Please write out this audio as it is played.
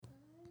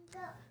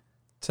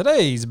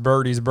Today's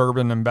Birdies,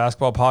 Bourbon, and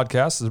Basketball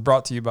podcast is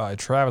brought to you by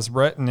Travis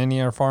Brett and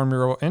Indiana Farm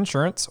Bureau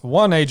Insurance.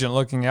 One agent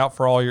looking out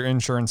for all your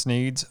insurance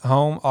needs.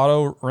 Home,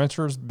 auto,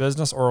 renters,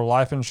 business, or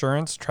life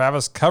insurance.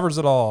 Travis covers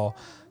it all.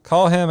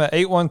 Call him at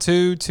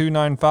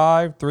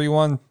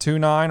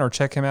 812-295-3129 or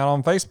check him out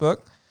on Facebook.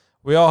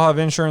 We all have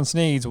insurance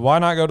needs. Why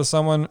not go to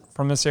someone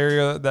from this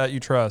area that you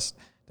trust?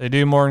 They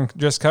do more than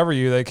just cover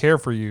you. They care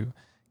for you.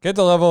 Get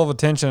the level of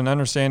attention and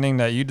understanding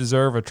that you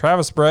deserve at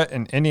Travis Brett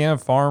and Indiana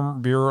Farm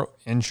Bureau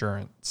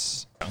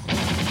Insurance.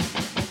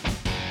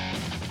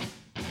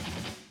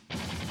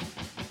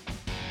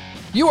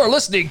 You are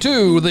listening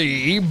to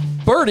the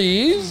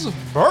Birdies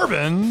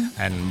Bourbon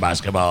and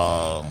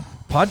Basketball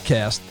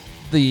podcast,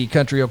 the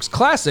Country Oaks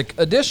Classic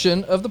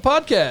edition of the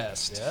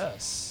podcast.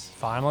 Yes,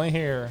 finally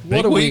here.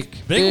 What a week.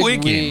 Big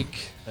weekend.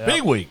 week.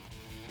 Big week.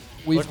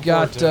 We've Looking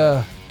got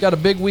forward got a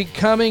big week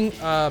coming.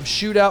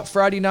 Shootout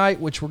Friday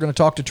night, which we're going to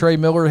talk to Trey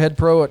Miller, head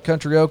pro at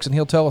Country Oaks, and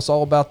he'll tell us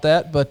all about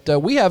that. But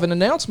we have an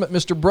announcement,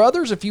 Mr.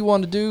 Brothers, if you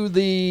want to do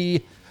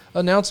the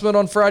announcement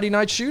on Friday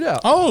night shootout.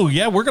 Oh,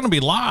 yeah, we're going to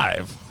be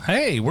live.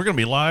 Hey, we're going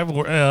to be live.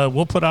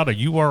 We'll put out a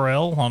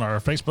URL on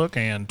our Facebook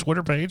and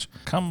Twitter page.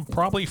 Come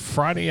probably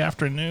Friday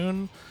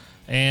afternoon,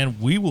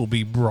 and we will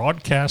be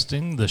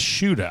broadcasting the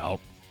shootout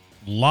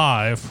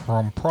live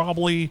from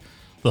probably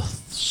the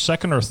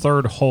second or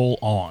third hole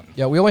on.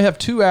 Yeah, we only have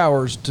 2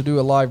 hours to do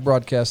a live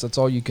broadcast. That's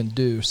all you can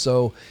do.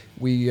 So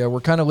we're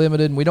kind of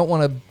limited, and we don't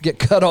want to get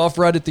cut off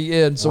right at the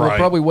end. So we'll Right.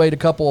 probably wait a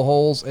couple of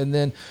holes, and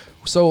then.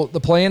 So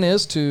the plan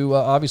is to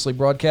obviously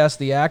broadcast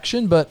the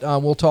action, but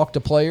we'll talk to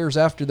players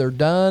after they're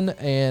done,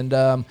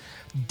 and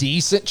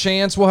decent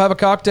chance we'll have a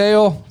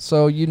cocktail.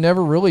 So you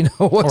never really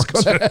know what's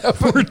going to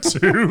happen. Or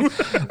two.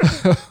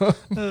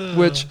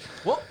 Which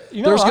Well,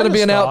 there's going to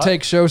be an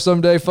outtake show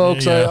someday,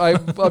 folks. Yeah.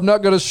 I'm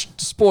not going to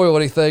spoil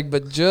anything,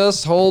 but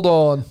just hold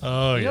on.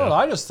 Oh, You know what yeah.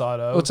 I just thought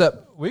of? What's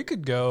that? We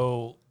could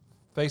go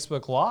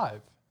Facebook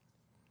Live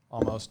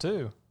almost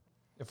too.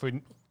 If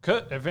we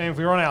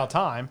run out of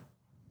time.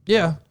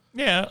 Yeah.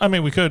 Yeah, I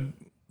mean, we could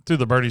through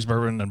the Birdies,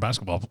 Bourbon, and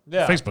Basketball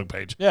Yeah. Facebook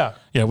page. Yeah.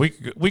 Yeah, we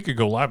could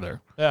go live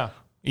there. Yeah.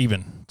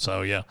 Even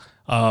so, yeah.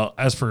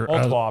 As for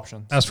Multiple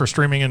options. As for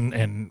streaming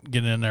and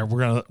getting in there,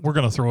 we're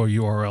gonna throw a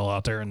URL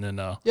out there, and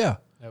then Yeah.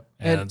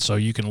 and so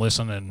you can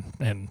listen and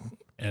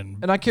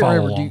And I can't follow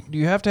remember. along. Do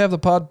you have to have the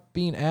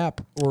Podbean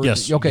app? Or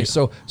Yes, you Okay.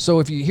 do. So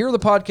if you hear the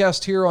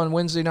podcast here on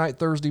Wednesday night,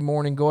 Thursday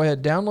morning, go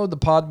ahead, download the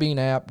Podbean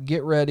app,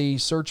 get ready,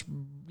 search.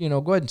 Go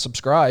ahead and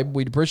subscribe.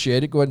 We'd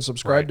appreciate it. Go ahead and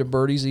subscribe Right. to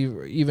Birdies,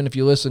 even if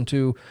you listen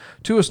to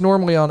us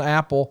normally on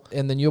Apple,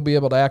 and then you'll be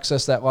able to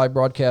access that live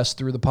broadcast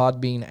through the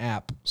Podbean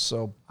app.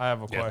 So I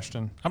have a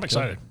question. I'm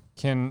excited.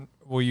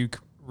 Will you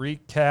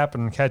recap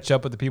and catch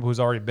up with the people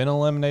who's already been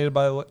eliminated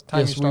by the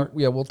time you yes, start?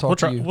 we'll talk We'll to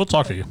try. you. We'll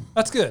talk to you.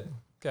 That's good.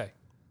 Okay.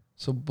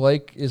 So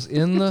Blake is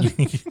in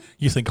the.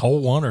 You think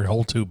hole 1 or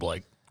hole 2,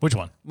 Blake? Which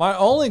one? My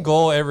only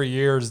goal every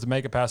year is to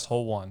make it past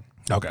hole 1.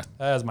 Okay.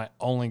 That is my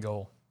only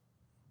goal.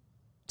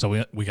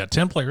 So we got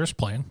 10 players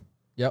playing,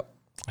 Yep.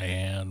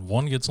 and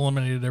one gets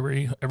eliminated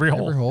every hole. Every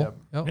hole. Yep.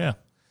 Yep. Yeah.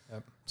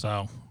 Yep.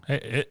 So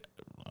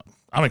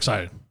I'm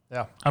excited.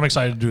 Yeah. I'm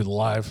excited to do the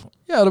live.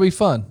 Yeah, it'll be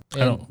fun.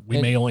 We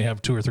may only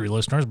have 2 or 3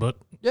 listeners, but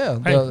Yeah.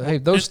 Hey,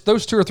 Those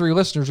 2 or 3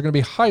 listeners are going to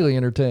be highly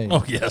entertained.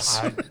 oh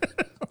yes,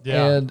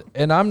 Yeah.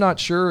 And I'm not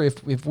sure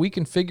if we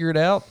can figure it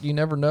out. You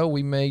never know.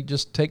 We may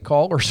just take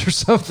callers or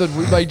something.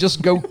 We may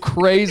just go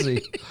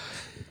crazy.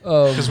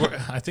 because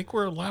I think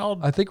we're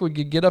allowed. I think we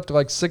could get up to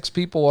like 6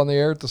 people on the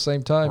air at the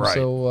same time. Right.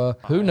 So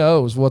who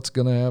knows what's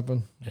going to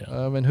happen?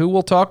 Yeah. And who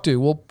we'll talk to?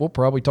 We'll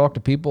probably talk to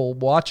people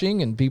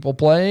watching and people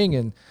playing,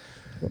 and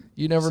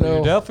you never So know.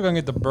 you're definitely going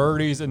to get the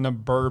birdies and the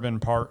bourbon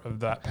part of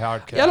that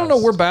podcast. Yeah, I don't know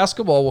where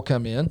basketball will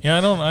come in. Yeah,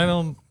 I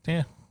don't.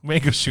 Yeah, we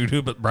ain't go shoot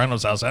hoop at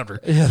Brino's house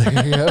after Yeah,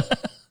 there you go.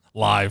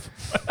 live.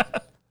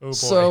 Oh,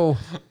 boy.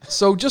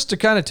 So just to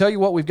kind of tell you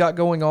what we've got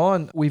going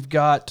on, we've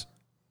got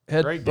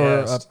Great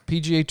guest.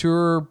 PGA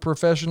Tour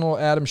professional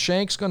Adam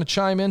Shanks going to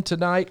chime in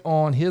tonight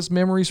on his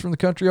memories from the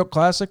Country Oak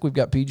Classic. We've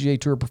got PGA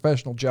Tour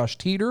professional Josh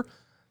Teeter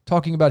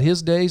talking about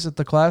his days at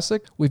the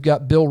Classic. We've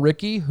got Bill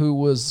Rickey, who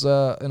was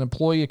an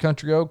employee of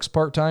Country Oaks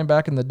part-time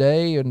back in the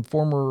day and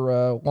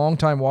former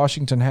longtime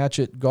Washington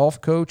Hatchet golf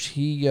coach.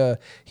 He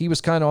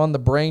was kind of on the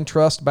brain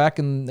trust back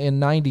in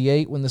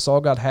 98 when this all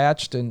got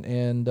hatched,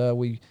 and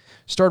we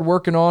started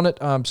working on it.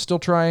 I'm still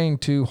trying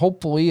to,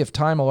 hopefully, if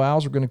time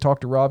allows, we're going to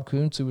talk to Rob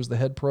Kuntz, who was the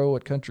head pro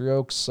at Country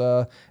Oaks,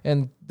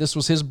 and this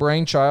was his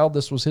brainchild.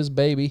 This was his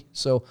baby.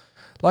 So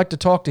I'd like to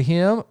talk to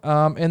him.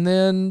 And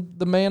then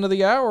the man of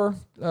the hour,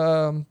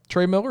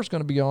 Trey Miller, is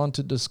going to be on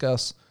to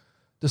discuss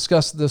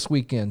this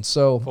weekend.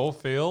 So Full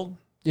field.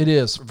 it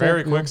is.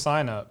 Very Full quick field.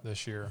 sign up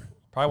this year.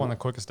 Probably one of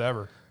the quickest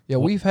ever. Yeah,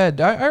 we've had,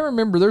 I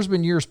remember there's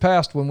been years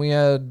past when we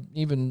had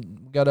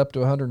even got up to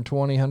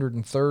 120,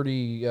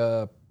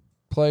 130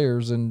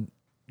 players, and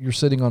you're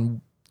sitting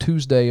on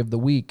Tuesday of the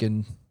week,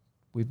 and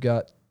we've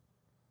got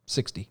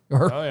 60.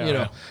 Or, Oh,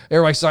 yeah.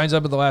 everybody signs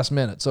up at the last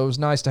minute. So it was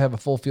nice to have a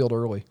full field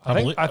early.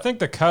 I think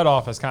the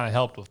cutoff has kind of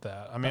helped with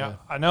that. I mean,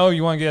 I know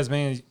you want to get as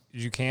many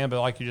as you can,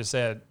 but like you just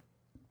said,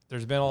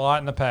 there's been a lot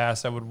in the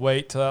past. I would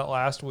wait till that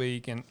last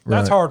week, and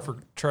that's Right. hard for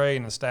Trey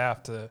and the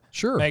staff to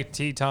Sure. make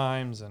tee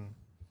times and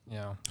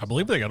I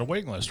believe they got a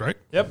waiting list, right?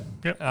 Yep.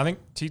 Yep. And I think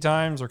tee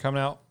times are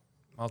coming out.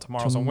 Well,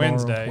 tomorrow's on Tomorrow.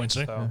 Wednesday.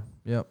 Wednesday. So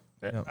Yep.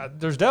 Yep.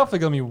 there's definitely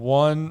going to be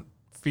one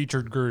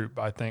featured group,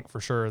 I think, for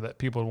sure, that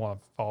people would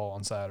want to follow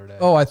on Saturday.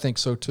 Oh, I think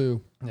so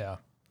too. Yeah.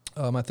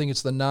 I think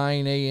it's the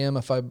 9 a.m.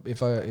 if I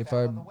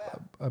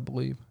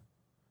believe.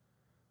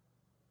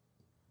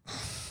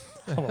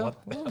 Where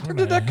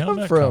did that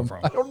come from?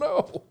 I don't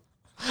know.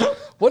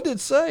 What did it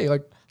say?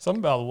 Like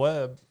Something about the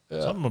web.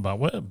 Something about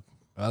web.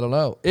 I don't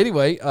know.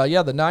 Anyway,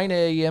 the 9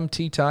 a.m.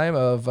 tee time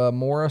of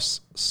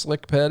Morris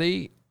Slick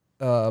Petty,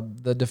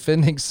 the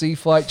defending Sea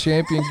Flight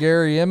champion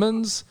Gary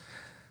Emmons,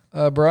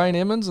 Brian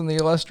Emmons, and the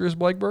illustrious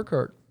Blake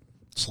Burkhart.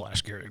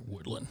 / Gary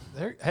Woodland.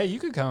 Hey, you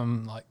could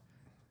come like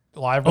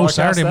live. Oh, broadcast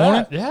Saturday that.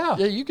 morning? Yeah.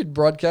 Yeah, you could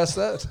broadcast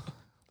that.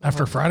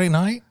 After Friday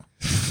night?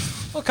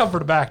 We'll come for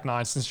the back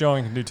nine since Joe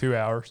only can do 2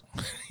 hours.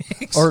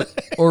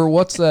 Or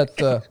what's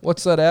that?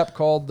 What's that app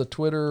called? The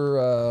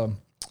Twitter.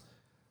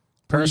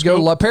 Periscope?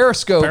 You go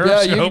Periscope.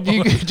 Periscope. Yeah,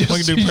 you can just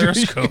We can do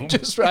Periscope. You can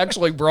just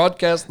actually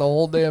broadcast the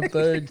whole damn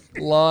thing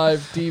live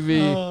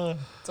TV.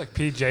 It's like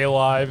PJ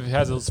Live. It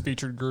has those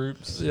featured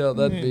groups. Yeah,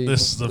 that'd be.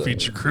 This is the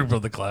feature group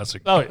of the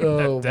Classic. Oh,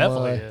 Oh, it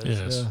definitely my. is.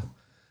 Yes. Yeah.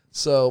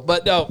 So,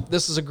 but no,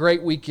 this is a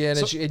great weekend,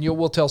 and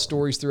we'll tell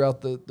stories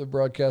throughout the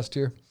broadcast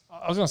here.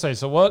 I was gonna say,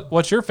 so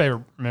what's your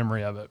favorite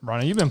memory of it,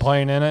 Ronnie? You've been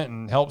playing in it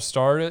and helped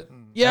start it.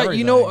 And Yeah,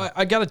 everything.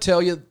 I got to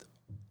tell you,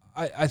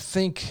 I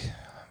think,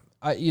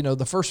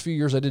 the first few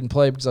years I didn't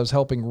play because I was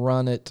helping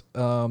run it.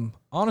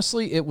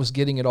 Honestly, it was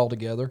getting it all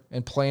together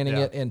and planning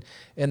Yeah. it,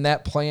 and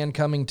that plan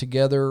coming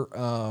together.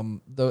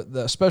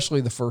 Especially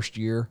the first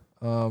year,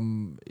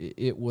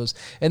 it was,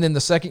 and then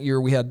the second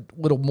year we had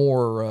a little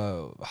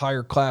more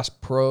higher class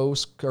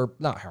pros, or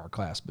not higher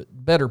class, but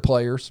better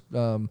players.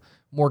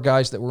 More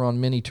guys that were on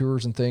mini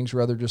tours and things,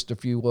 rather just a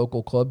few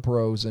local club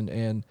pros,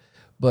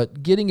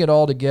 but getting it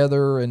all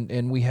together,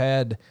 and we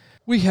had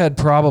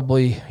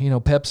probably,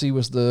 Pepsi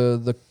was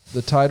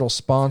the title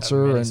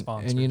sponsor, many and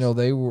sponsors.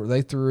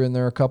 they threw in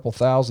there a couple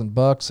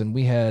 $1,000, and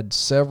we had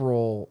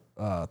several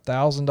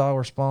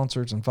 $1,000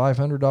 sponsors and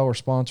 $500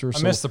 sponsors.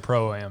 I missed the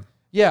Pro-Am.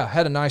 Yeah,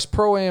 had a nice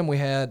Pro-Am. We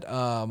had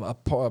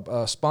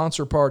a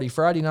sponsor party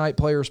Friday night,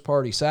 players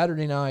party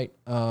Saturday night.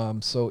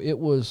 So it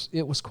was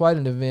quite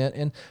an event,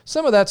 and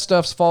some of that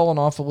stuff's fallen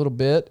off a little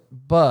bit,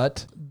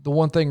 but the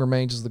one thing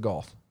remains is the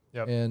golf.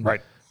 Yep. And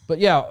Right. But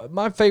yeah,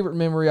 my favorite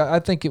memory, I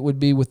think it would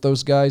be with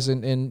those guys,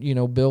 and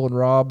Bill and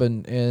Rob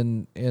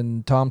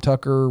and Tom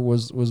Tucker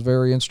was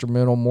very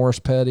instrumental. Morris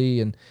Petty,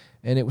 and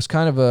it was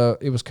kind of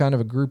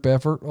a group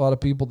effort. A lot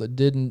of people that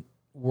didn't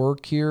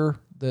work here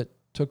that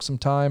took some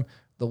time.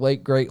 The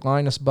late great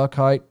Linus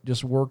Buckheit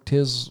just worked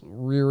his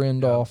rear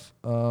end off,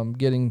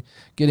 getting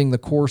the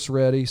course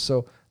ready.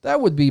 So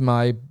that would be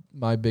my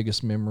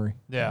biggest memory.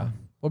 Yeah.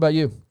 What about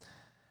you?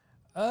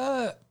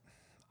 I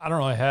don't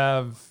really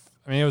have.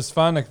 I mean, it was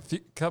fun. A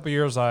couple of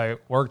years I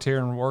worked here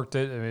and worked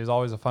it. It was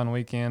always a fun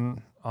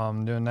weekend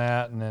doing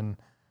that. And then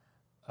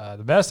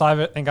the best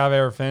I think I've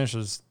ever finished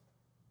was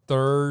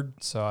third.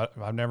 So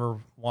I've never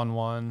won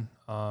one.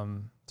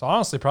 So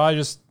honestly, probably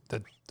just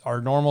our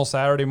normal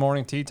Saturday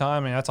morning tee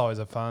time. I mean, that's always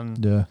a fun.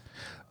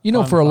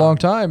 Yeah. For a long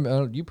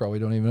time, you probably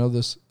don't even know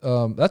this.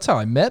 That's how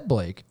I met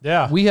Blake.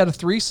 Yeah. We had a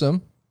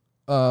threesome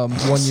 1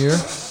 year.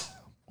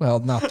 Well,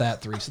 not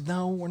that threesome.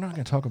 No, we're not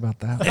going to talk about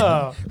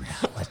that.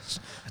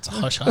 It's a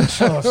hush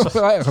hush. Well,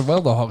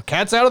 the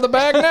cat's out of the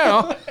bag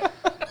now.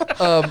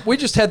 We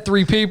just had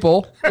 3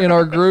 people in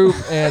our group,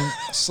 and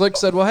Slick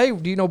said, well, hey,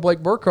 do you know Blake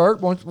Burkhart?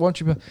 Why don't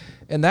you?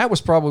 And that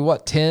was probably,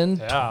 10,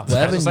 Yeah.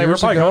 11 We're years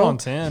probably ago. going on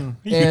 10.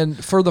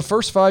 And for the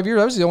first 5 years,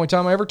 that was the only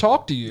time I ever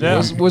talked to you.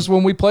 Yeah. Was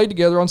when we played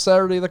together on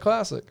Saturday of the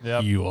Classic.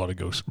 Yep. You ought to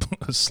go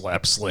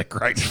slap Slick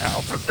right now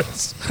for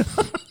this.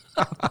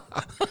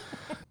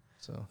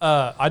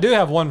 I do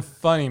have one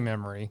funny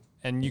memory,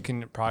 and you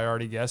can probably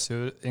already guess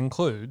who it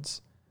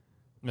includes.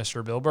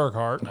 Mr. Bill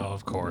Burkhart. Oh,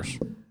 of course.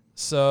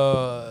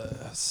 So,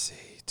 let's see,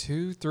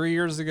 2-3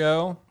 years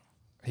ago,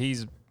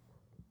 he's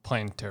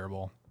playing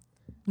terrible.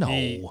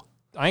 No.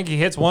 I think he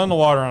hits one in the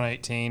water on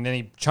 18, then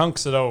he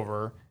chunks it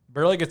over,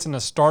 barely gets in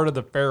the start of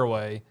the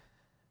fairway.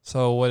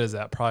 So what is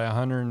that? Probably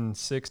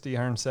 160,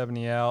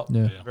 170 out.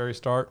 Yeah. Very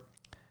start.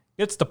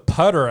 Gets the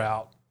putter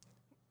out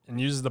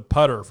and uses the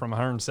putter from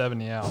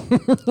 170 out.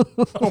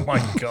 Oh, my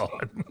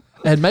God.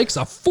 And makes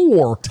a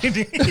 4.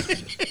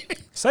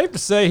 Safe to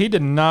say he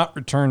did not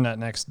return that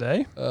next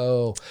day.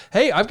 Oh,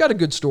 hey, I've got a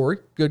good story,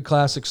 good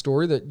classic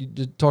story that you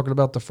did talking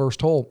about the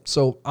first hole.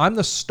 So I'm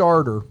the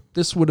starter.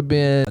 This would have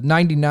been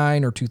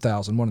 99 or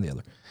 2000, one or the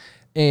other.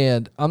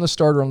 And I'm the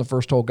starter on the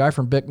first hole. Guy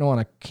from Bicknell,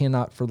 and I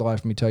cannot for the life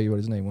of me tell you what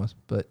his name was.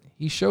 But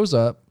he shows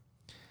up.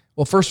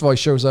 Well, first of all, he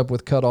shows up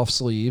with cut off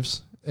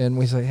sleeves. And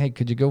we say, hey,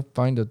 could you go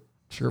find a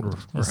shirt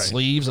with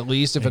sleeves at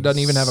least, if it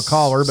doesn't even have a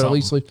collar, but at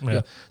least sleeves.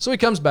 Yeah. So he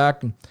comes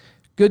back, and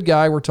good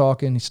guy, we're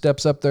talking. He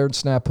steps up there and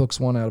snap hooks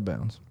one out of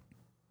bounds.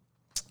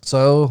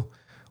 So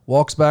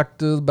Walks back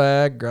to the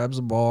bag, grabs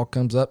the ball,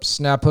 comes up,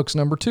 snap hooks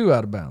number 2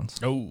 out of bounds.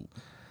 Oh.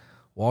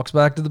 Walks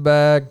back to the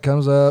bag,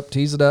 comes up,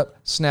 tees it up,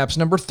 snaps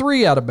number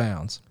 3 out of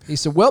bounds. He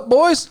said, well,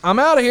 boys, I'm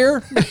out of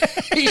here.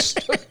 He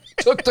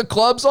took the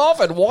clubs off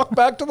and walked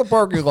back to the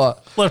parking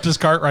lot. Left his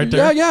cart right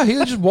there. Yeah. He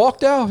just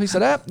walked out. He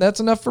said,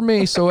 that's enough for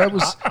me. So it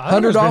was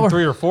There's been $100.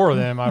 3 or 4 of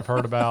them I've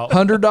heard about.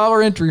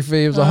 $100 entry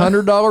fee. It was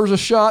 $100 a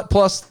shot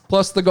plus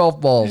the golf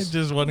It balls.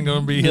 just wasn't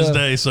going to be his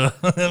day. So,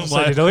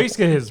 So did at least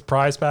get his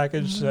prize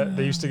package that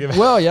they used to give.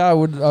 Well, yeah, I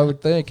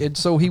would think. And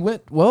so he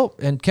went,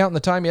 and counting the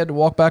time he had to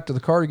walk back to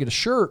the car to get a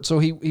shirt. So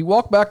he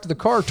walked back to the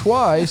car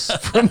twice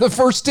from the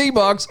first tee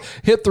box,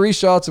 hit 3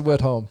 shots and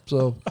went home.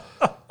 So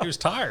he was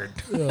tired.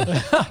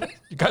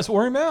 You guys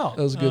wore him out.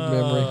 that was a good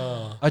memory.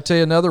 I tell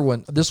you another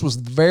one. This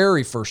was the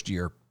very first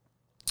year.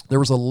 There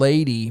was a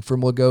lady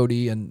from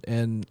Lagodi,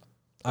 and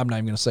I'm not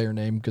even going to say her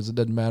name because it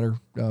doesn't matter.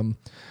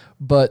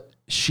 But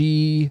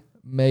she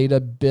made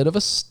a bit of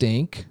a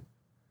stink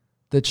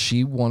that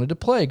she wanted to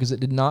play because it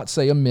did not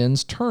say a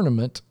men's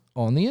tournament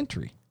on the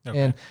entry. Okay.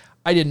 And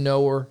I didn't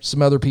know her.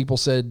 Some other people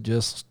said,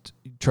 just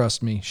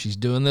trust me. She's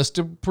doing this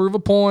to prove a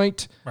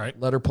point. Right.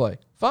 Let her play.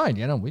 Fine.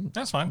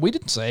 That's fine. We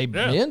didn't say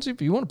Yeah. men's.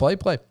 If you want to play,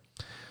 play.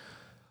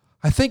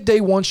 I think day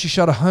 1 she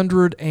shot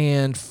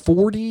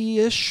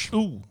 140-ish.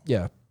 Ooh.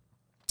 Yeah.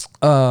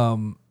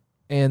 And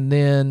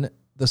then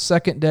the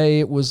second day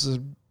it was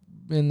in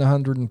the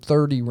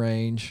 130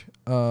 range.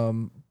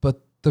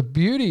 But the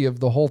beauty of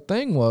the whole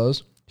thing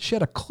was she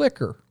had a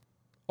clicker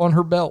on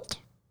her belt.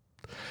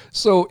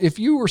 So if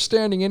you were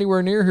standing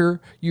anywhere near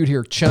her, you'd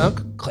hear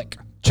chunk, click,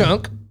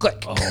 chunk,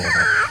 click. Oh.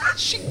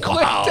 She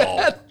clicked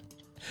that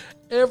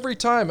every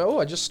time. Oh,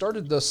 I just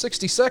started the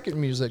 60-second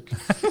music.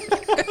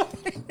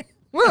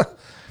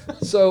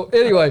 So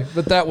anyway,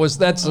 but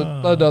that's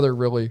another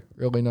really,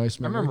 really nice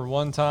I memory. remember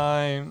one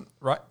time,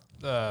 right?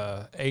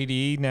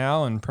 AD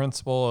now and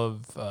principal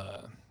of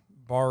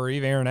Bar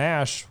Eve, Aaron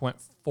Ash went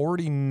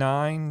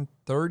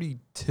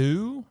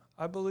 49-32,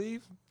 I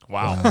believe.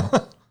 Wow.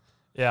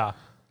 Yeah.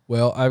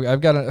 Well,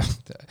 I've got a.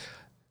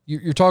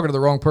 You're talking to the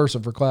wrong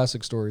person for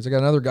classic stories. I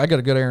got a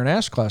good Aaron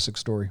Ash classic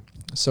story.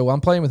 So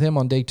I'm playing with him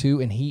on day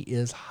 2, and he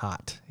is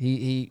hot.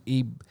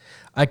 He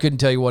I couldn't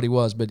tell you what he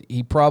was, but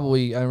I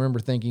remember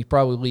thinking he's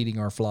probably leading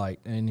our flight,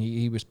 and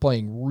he was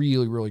playing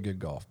really, really good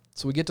golf.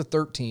 So we get to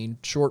 13,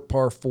 short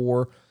par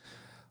 4,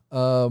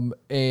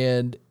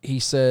 and he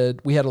said,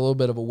 we had a little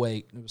bit of a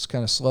wait. It was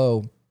kind of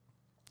slow.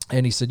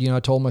 And he said, I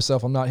told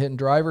myself I'm not hitting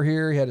driver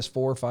here. He had his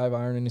 4 or 5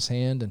 iron in his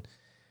hand, and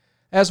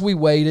as we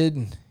waited,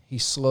 and he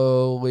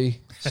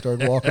slowly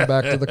started walking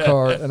back to the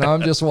cart, and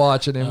I'm just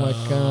watching him like,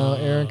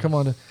 Aaron, come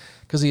on.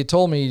 Because he had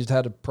told me he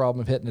had a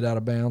problem of hitting it out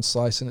of bounds,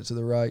 slicing it to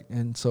the right.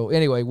 And so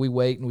anyway, we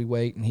wait,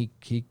 and he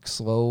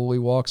slowly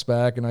walks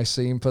back, and I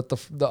see him put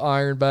the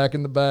iron back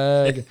in the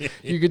bag.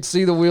 You could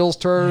see the wheels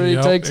turning.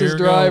 Yep, He takes his here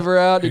we driver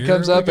go. out. He Here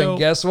comes we up, go. and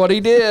guess what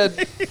he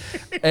did?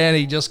 And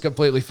he just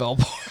completely fell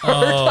apart.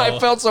 I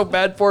felt so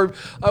bad for him.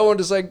 I wanted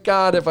to say,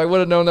 God, if I would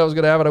have known that was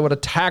going to happen, I would have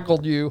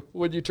tackled you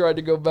when you tried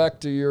to go back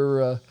to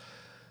your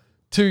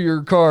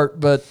cart.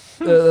 But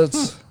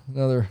that's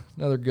another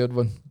good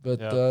one. But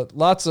Yeah.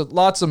 lots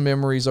of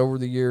memories over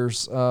the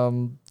years.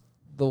 The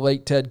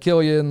late Ted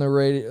Killian, the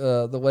late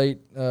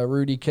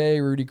Rudy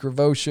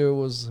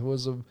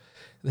Kravosha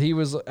he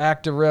was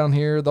active around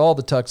here. All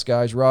the Tux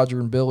guys, Roger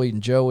and Billy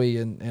and Joey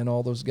and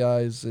all those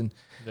guys, and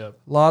Yep.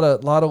 a lot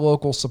of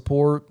local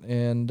support.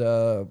 And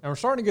And we're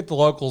starting to get the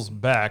locals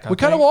back. we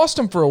kind of lost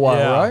them for a while,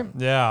 yeah, right?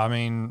 Yeah. I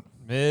mean,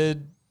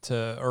 mid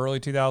to early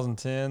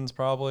 2010s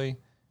probably.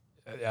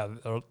 Yeah,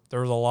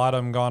 there was a lot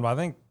of them gone. But I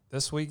think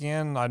this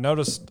weekend I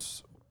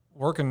noticed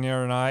working the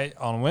other night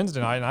on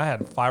Wednesday night, and I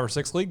had 5 or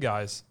 6 league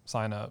guys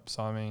sign up.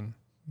 So I mean,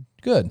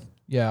 Good.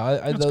 Yeah,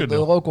 That's the good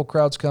deal. local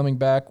crowd's coming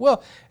back.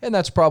 Well, and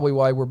that's probably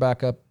why we're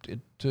back up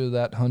to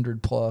that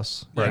 100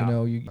 plus. Right.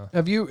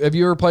 Have you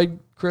ever played,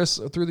 Chris,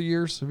 through the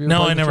years? Have you ever No,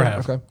 played I the never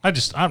tournament? have. Okay.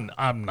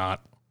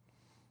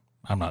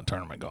 I'm not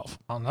tournament golf.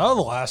 I don't know,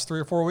 the last 3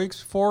 or 4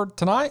 weeks before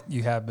tonight,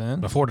 you have been.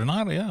 Before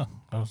tonight, yeah.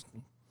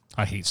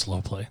 I hate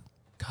slow play.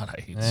 God,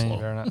 I hate Yeah, you slow.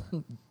 better not.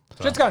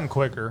 It's gotten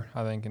quicker,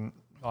 I think, in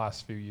the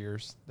last few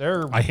years.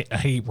 I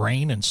hate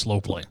rain and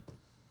slow play.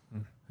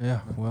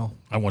 Yeah. Well,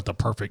 I want the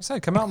perfect. Say,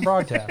 come out and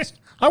broadcast.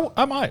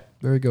 I might.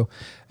 there you go.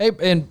 Hey,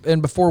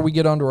 and before we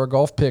get onto our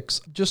golf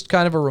picks, just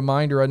kind of a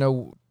reminder. I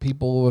know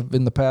people have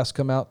in the past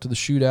come out to the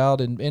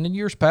shootout, and in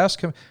years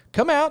past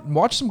come out and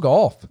watch some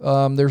golf.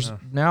 There's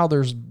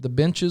the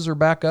benches are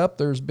back up.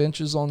 There's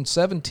benches on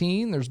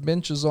 17. There's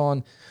benches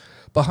on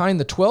behind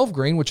the 12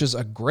 green, which is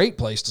a great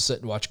place to sit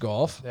and watch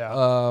golf.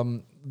 Yeah.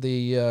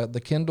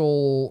 The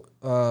Kindle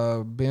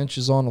bench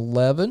is on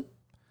 11.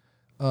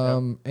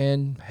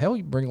 And hell,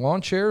 you bring lawn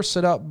chairs,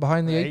 sit out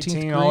behind the 18th 18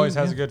 green. always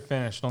has a good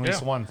finish, at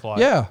least Yeah. one flight.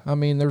 Yeah, I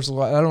mean, there's a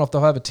lot. I don't know if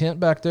they'll have a tent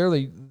back there.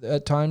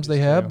 At times they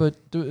have,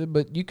 do.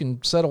 but you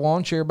can set a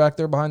lawn chair back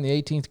there behind the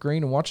 18th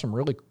green and watch some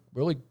really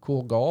really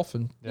cool golf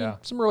and Yeah.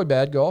 some really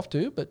bad golf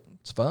too. But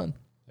it's fun.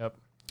 Yep.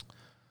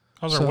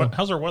 How's So-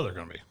 our weather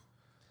going to be?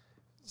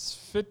 It's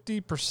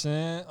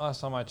 50% last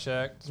time I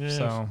checked. Yeah.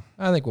 So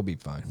I think we'll be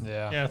fine.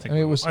 yeah. Yeah, I I think mean,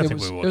 we will. I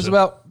think we it will was too.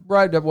 about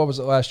right at, what was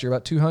it last year?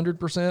 About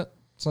 200%,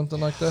 something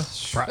like that.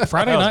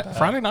 Friday night.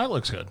 Friday night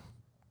looks good.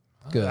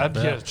 Good. That'd be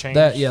a change.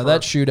 That for-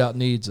 that shootout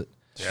needs it.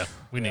 Yeah,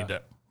 we need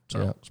that. So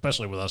Yeah.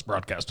 especially with us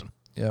broadcasting.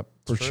 Yep,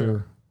 for True.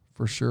 sure,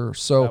 for sure. that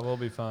So, will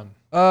be fun.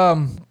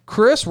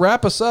 Chris,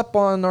 wrap us up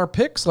on our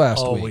picks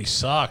last We week.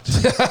 sucked.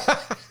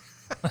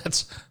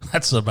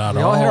 that's about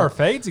We all. all hit our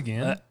fades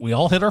again. We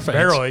all hit our face.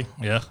 Barely.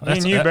 Yeah, Me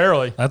and you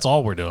barely. That's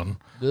all we're doing.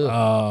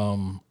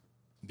 Ugh.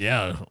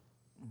 Yeah,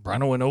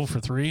 Brino went 0 for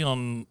 3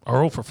 on or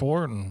 0 for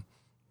 4, and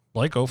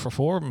Blake 0 for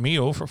 4, me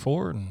 0 for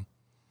 4, and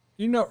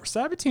You know,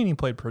 Sabatini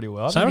played pretty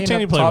well.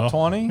 Sabatini played top well.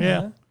 20.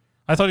 Yeah.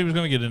 I thought he was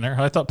going to get in there.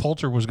 I thought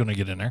Poulter was going to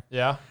get in there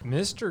Yeah.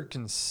 Mr.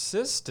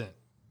 Consistent.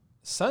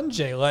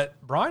 Sanjay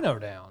let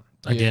Brino down.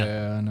 again,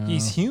 Yeah, I know.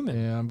 He's human.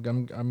 Yeah, I'm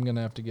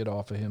gonna have to get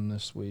off of him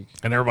this week.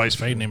 and everybody's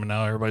fading him, and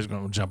now everybody's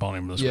going to jump on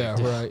him this Yeah,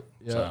 week. right.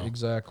 Yeah, So.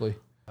 exactly.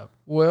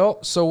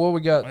 Well, so what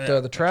we got? Yeah,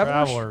 The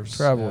Travelers. Travelers.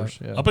 Travelers.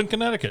 Yeah. Up in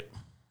Connecticut,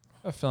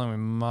 I have a feeling we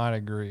might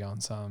agree on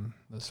some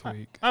this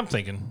week. I'm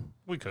thinking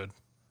we could.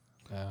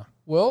 Yeah.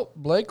 Well,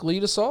 Blake,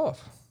 lead us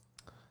off.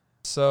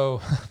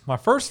 So my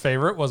first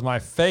favorite was my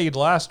fade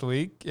last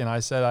week, and I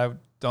said I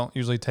don't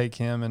usually take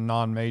him in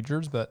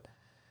non-majors, but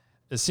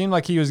it seemed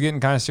like he was getting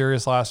kind of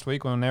serious last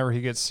week. Whenever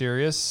he gets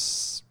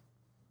serious,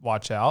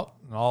 watch out.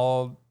 And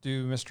I'll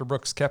do Mr.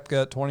 Brooks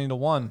Koepka at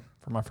 20-1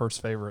 for my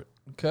first favorite.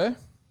 Okay.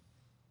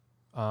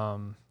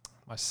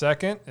 My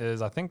second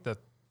is, I think, the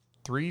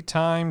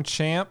 3-time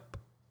champ,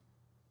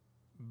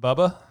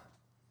 Bubba,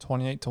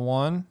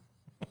 28-1.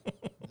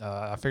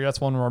 I figure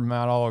that's one we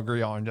might all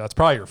agree on. That's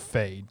probably your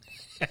fade.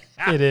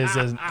 It is,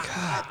 isn't it?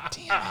 God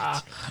damn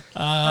it.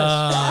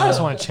 I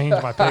just want to change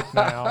my pick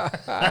now.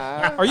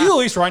 Are you at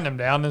least writing them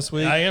down this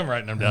week? I am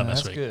writing them down this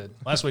that's week. good.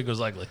 Last week was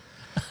ugly.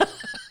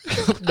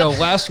 No,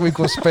 last week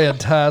was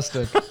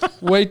fantastic.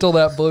 Wait till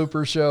that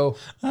blooper show.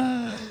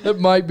 It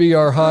might be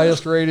our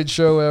highest rated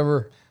show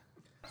ever.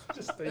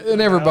 And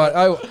everybody,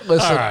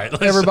 listen. All right,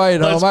 let's- everybody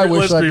at let's home. I be-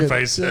 wish let's I be could.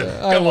 facing it.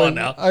 I Come on wish-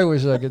 now. I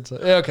wish I could say.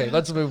 Yeah, okay,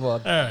 let's move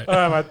on.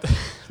 All right.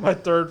 My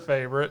third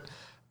favorite,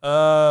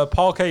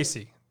 Paul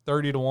Casey,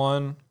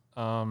 30-1.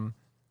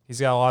 He's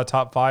got a lot of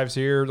top fives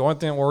here. The only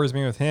thing that worries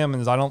me with him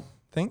is I don't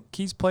think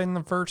he's played in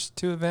the first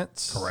 2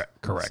 events.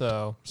 Correct.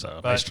 So, So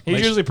but he's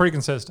usually pretty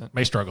consistent.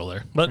 may struggle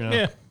there, but Yeah.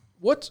 yeah,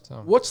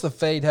 What's the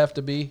fade have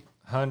to be?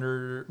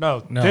 100,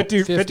 no, No.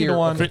 50 50 or-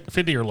 1.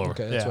 50 or lower.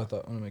 Okay, that's Yeah. what I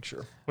thought. I want to make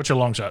sure. What's your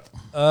long shot?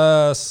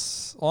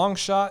 Long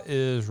shot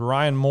is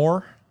Ryan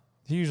Moore.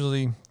 He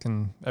usually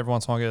can every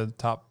once in a while get a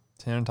top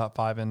 10, top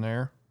 5 in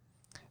there.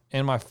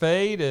 And my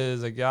fade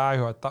is a guy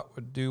who I thought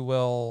would do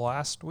well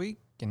last week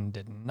and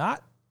did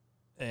not.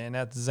 And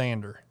that's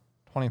Xander,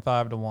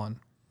 25-1.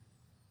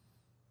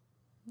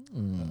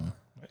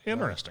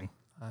 Interesting.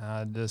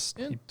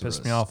 He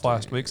pissed me off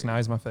last week, so now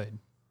he's my fade.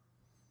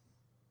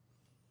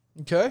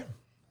 Okay,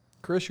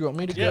 Chris, you want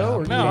me to Yeah, go?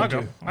 Or no, you I want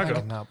go. to? I go.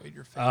 cannot beat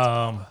your fade.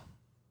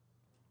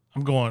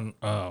 I'm going.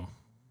 Darn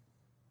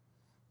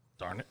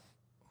it!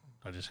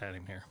 I just had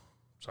him here.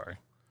 Sorry.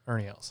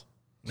 Ernie Els.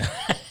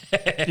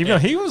 Even though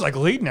he was like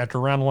leading after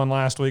round 1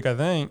 last week, I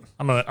think.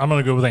 I'm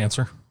gonna go with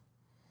Answer.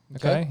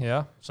 Okay,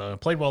 yeah. So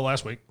played well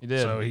last week. He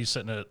did. So he's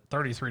sitting at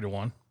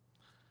 33-1.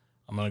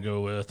 I'm gonna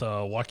go with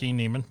Joaquin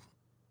Neiman,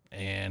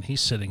 and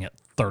he's sitting at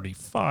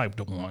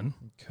 35-1.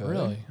 Okay.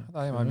 Really? I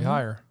thought he might be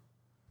higher.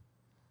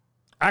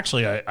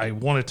 Actually, I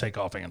want to take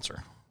off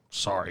Answer.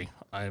 Sorry,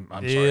 I'm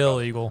sorry.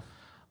 Illegal.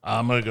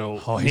 I'm gonna go.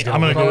 He's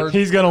I'm gonna go.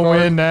 He's going to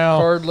win now.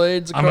 Card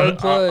laid's a card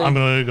play. I'm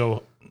gonna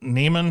go.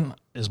 Neiman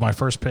is my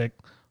first pick.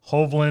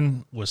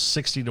 Hovland was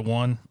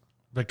 60-1.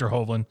 Victor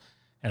Hovland,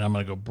 and I'm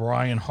gonna go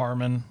Brian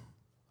Harmon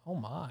Oh,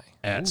 my.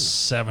 at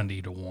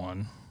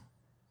 70-1.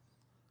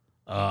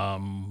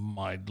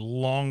 My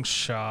long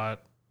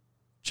shot,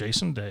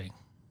 Jason Day.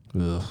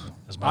 Ugh.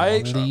 Is my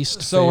long shot.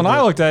 Least So when I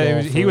favorite looked at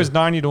him, he golfer. was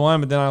 90-1,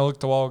 but then I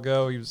looked a while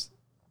ago. He was,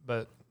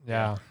 but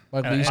yeah. My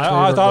And least I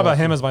favorite thought about golfer.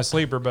 him as my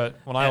sleeper, but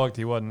when I looked,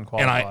 he wasn't And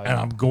qualified.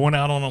 I'm going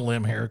out on a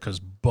limb here because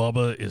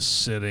Bubba is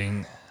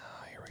sitting.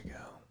 Here we go.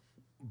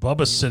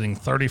 Bubba's sitting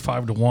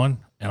 35-1,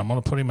 and I'm going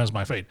to put him as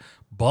my fade.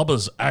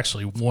 Bubba's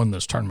actually won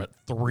this tournament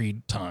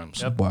 3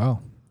 times,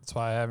 Wow. That's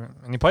why I haven't.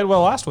 And he played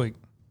well last week.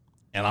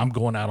 and I'm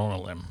going out on a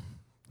limb.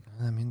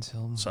 That means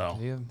he'll So.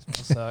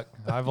 suck.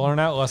 I've learned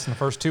that lesson the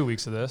first 2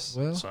 weeks of this.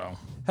 Well, So,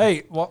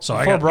 Hey, well, so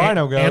I before got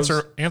Brino goes,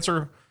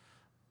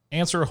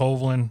 answer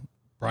Hovland,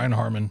 Brian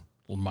Harmon,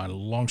 my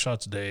long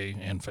shots Day,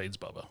 and fades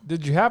Bubba.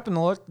 did you happen to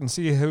look and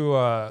see who?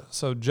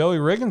 So Joey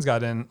Riggins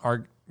got in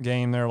our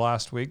game there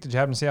last week. Did you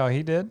happen to see how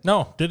he did?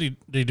 No, did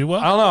he do well?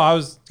 I don't know. I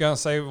was gonna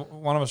say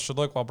one of us should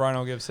look while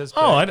Brino gives his.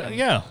 Oh, pick.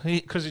 yeah,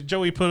 because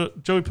Joey put a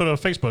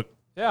Facebook.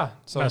 Yeah.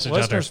 So Message out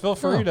listeners, there. feel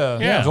free to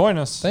Yeah. join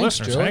us. Thanks,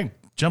 Listeners, Joey. hey,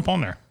 jump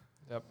on there.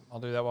 Yep, I'll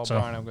do that while So-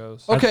 Brino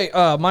goes. okay,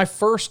 my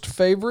first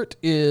favorite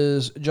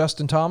is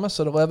Justin Thomas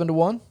at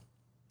 11-1.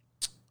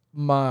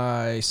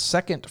 My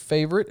second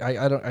favorite,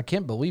 I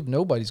can't believe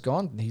nobody's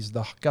gone. He's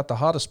got the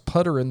hottest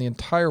putter in the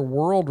entire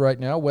world right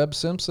now. Webb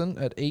Simpson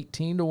at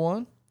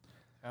 18-1.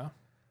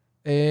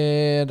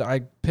 And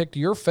I picked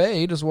your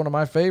fade as one of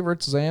my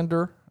favorites,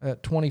 Xander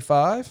at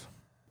 25.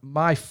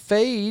 My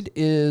fade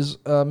is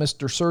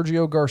Mr.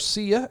 Sergio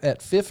Garcia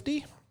at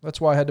 50.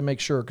 That's why I had to make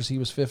sure, because he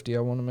was 50. I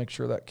want to make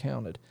sure that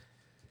counted.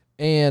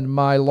 And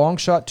my long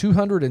shot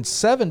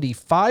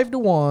 275 to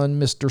 1,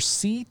 Mr.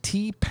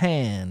 C.T.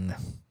 Pan.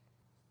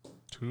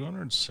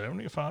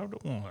 275 to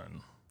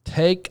 1.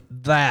 Take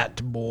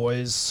that,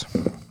 boys.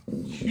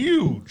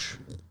 Huge.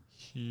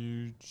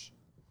 Huge.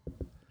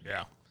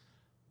 Yeah.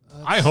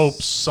 I hope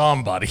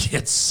somebody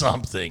hits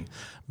something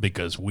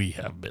because we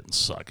have been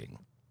sucking.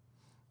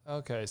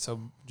 Okay,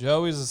 so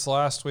Joey's this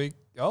last week.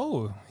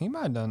 Oh, he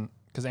might have done,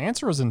 because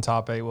Answer was in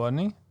top 8, wasn't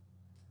he?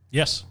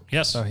 Yes.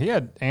 So he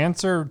had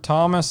Answer,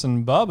 Thomas,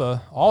 and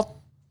Bubba.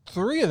 All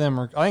three of them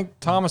were, I think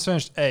Thomas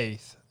finished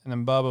 8th, and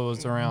then Bubba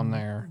was around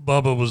there.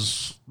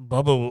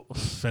 Bubba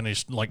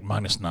finished like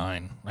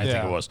 -9, I think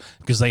Yeah. it was,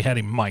 because they had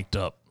him mic'd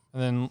up.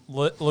 And then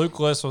Luke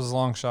List was a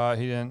long shot.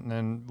 He didn't. And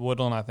then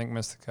Woodland, I think,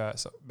 missed the cut.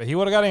 So, but he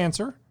would have got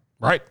Answer.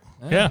 Right.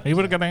 Yeah, he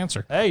would have got an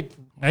answer. Hey,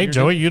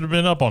 Joey, you'd have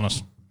been up on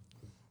us.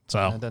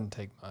 So It doesn't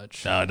take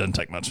much. no, it doesn't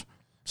take much.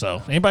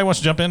 So anybody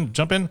wants to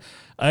jump in.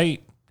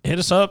 Hey, hit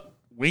us up.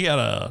 We got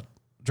a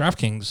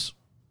DraftKings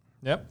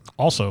Yep.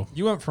 also.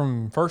 You went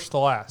from first to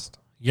last.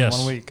 Yes.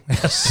 1 week.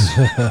 Yes.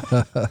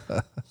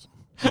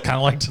 Kind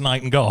of like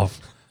tonight in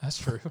golf. That's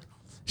true.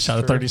 Shot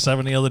a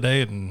 37 the other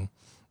day and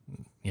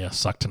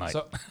sucked tonight.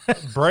 So,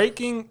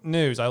 breaking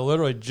news. I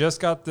literally just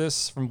got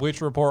this from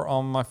Bleacher Report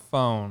on my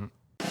phone.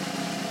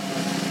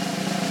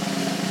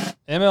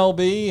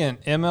 MLB and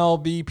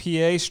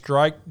MLBPA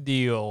strike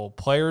deal.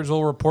 Players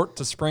will report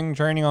to spring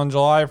training on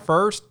July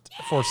 1st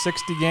for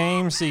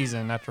 60-game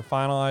season after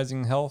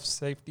finalizing health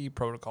safety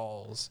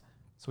protocols.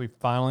 So we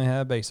finally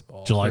have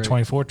baseball. July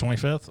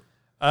 24th,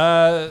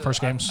 25th. First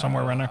game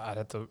somewhere around there. I'd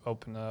have to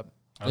open up.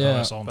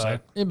 That's all I'm saying.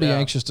 It'd be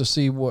anxious to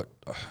see what,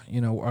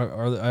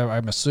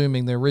 I'm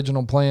assuming the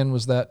original plan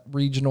was that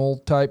regional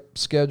type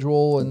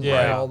schedule and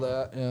all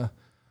that. Yeah,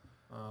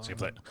 See if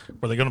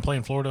were they going to play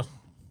in Florida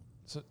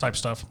type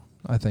stuff?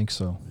 I think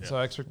so. Yeah. So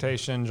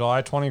expectation,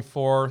 July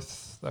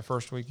 24th, that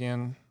first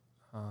weekend.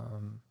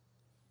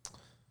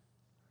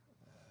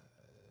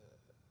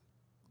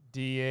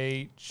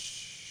 DH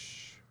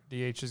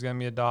is going to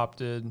be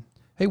adopted.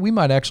 Hey, we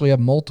might actually have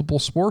multiple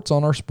sports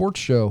on our sports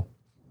show.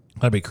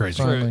 That'd be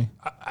crazy. Finally.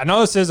 I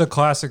know this is a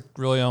classic,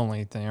 really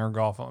only thing or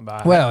golf,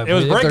 but Well, it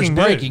was breaking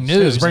news.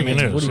 It was breaking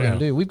news, What are you going to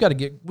do? We've got to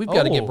get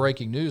Oh.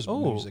 breaking news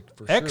music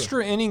for sure.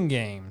 Extra inning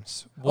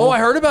games. I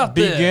heard about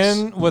this.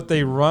 Begin with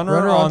a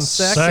runner on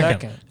second.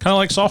 Kind of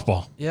like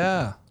softball.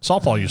 Yeah,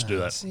 Softball used to do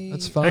that.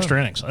 that's fun.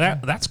 Extra innings.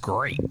 That's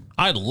great.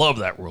 I love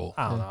that rule.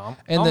 I don't know.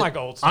 And I don't the- like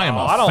old style. I am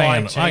a don't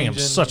fan. like I am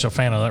changing. such a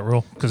fan of that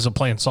rule because of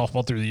playing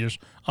softball through the years.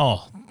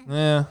 Oh,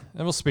 Yeah,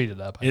 it will speed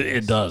it up. I it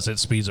guess. does. It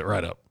speeds it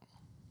right up.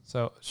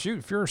 So, shoot,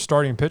 if you're a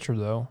starting pitcher,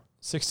 though,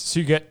 so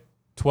you get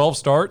 12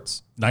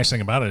 starts. Nice thing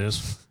about it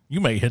is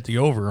you may hit the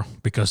over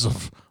because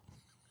of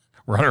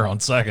runner on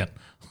second.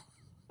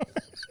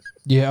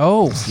 Yeah.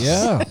 Oh,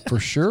 yeah, for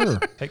sure.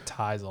 Take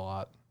ties a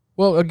lot.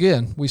 Well,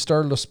 again, we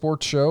started a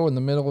sports show in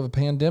the middle of a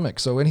pandemic,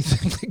 so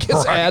anything that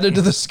gets added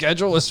to the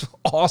schedule is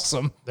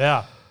awesome.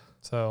 Yeah.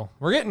 So,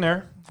 we're getting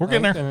there. We're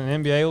getting there. And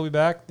then NBA will be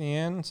back at the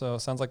end. So,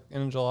 it sounds like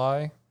end of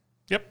July.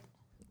 Yep.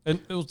 And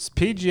it's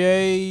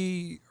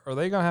PGA. Are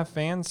they going to have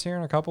fans here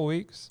in a couple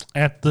weeks?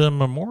 At the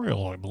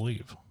Memorial, I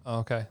believe. Oh,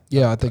 okay.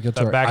 Yeah, I think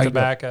that's right. Back to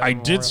back. I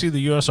did see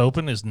the U.S.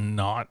 Open is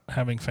not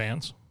having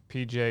fans.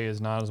 PGA is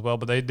not as well,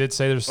 but they did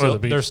say the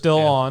beach, they're still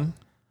yeah. on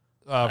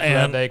for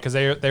that day because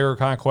they were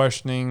kind of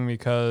questioning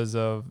because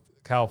of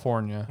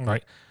California.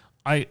 Right.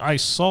 I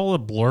saw a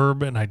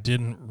blurb and I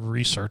didn't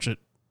research it.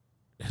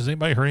 Has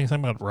anybody heard anything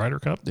about Ryder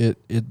Cup?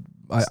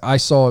 I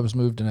saw it was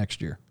moved to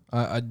next year.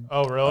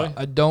 Oh, really?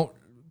 I don't.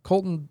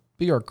 Colton,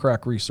 be our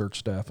crack research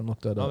staff and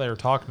look that Oh, up. they were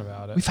talking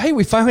about it.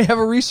 We finally have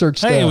a research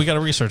staff. Hey, we got to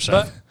research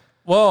that.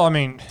 Well, I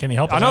mean, Can you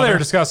help us I know out they were there?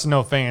 discussing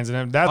no fans,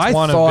 and that's I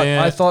one thought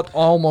event. I thought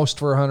almost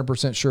for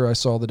 100% sure I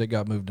saw that it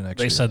got moved to next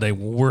They year. said they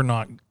were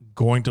not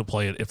going to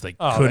play it if they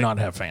could not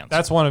have fans.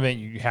 That's one event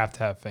you have to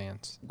have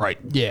fans. right.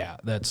 Yeah,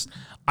 that's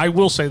I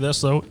will say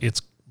this, though.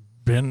 It's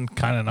been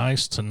kind of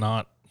nice to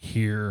not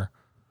hear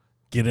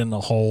get in the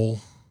hole,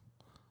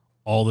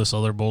 all this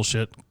other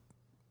bullshit.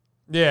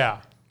 Yeah.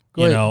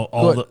 Go ahead. All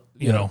Go the,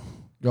 ahead.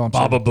 Go on,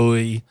 Baba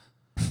Booey,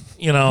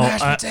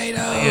 Mashed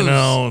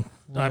potatoes.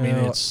 I mean,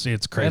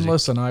 it's crazy. And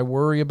listen, I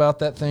worry about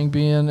that thing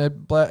being at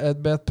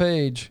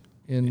Bethpage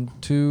in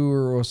 2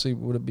 or we'll see,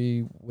 would it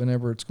be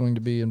whenever it's going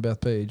to be in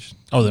Bethpage?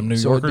 Oh, them New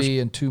So it'd Yorkers? be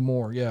in 2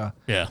 more, yeah.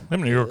 Yeah,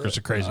 them New Yorkers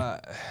are crazy.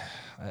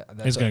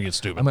 It's going to get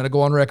stupid. I'm going to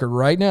go on record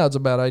right now. It's a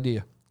bad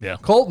idea. Yeah.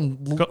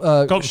 Colton,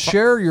 Colton,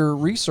 share your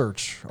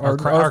research. Our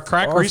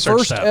crack research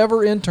first staff.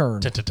 ever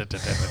intern.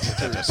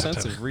 Through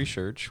extensive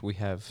research, we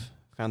have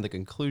found the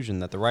conclusion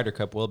that the Ryder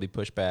Cup will be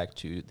pushed back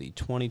to the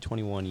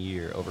 2021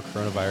 year over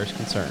coronavirus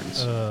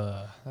concerns.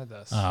 That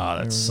does.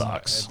 That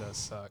sucks. That does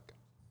suck.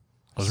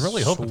 I was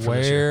really hoping for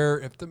this year.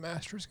 Swear if the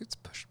Masters gets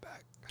pushed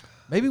back.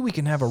 Maybe we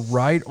can have a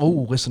Ryder.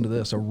 Oh, listen to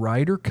this: a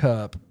Ryder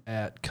Cup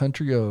at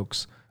Country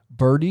Oaks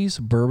Birdies,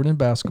 Bourbon, and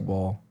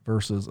Basketball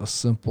versus A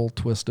Simple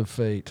Twist of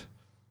Fate.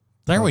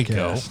 There we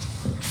go.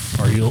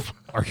 Are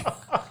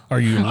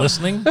you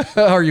listening?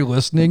 Are you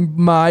listening,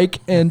 Mike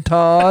and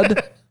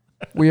Todd?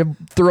 We have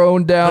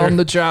thrown down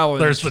the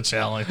challenge. There's the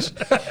challenge.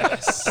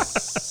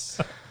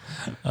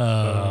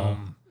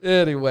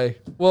 Anyway,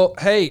 well,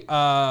 hey,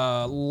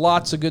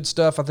 lots of good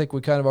stuff. I think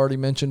we kind of already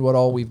mentioned what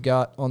all we've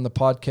got on the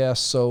podcast.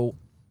 So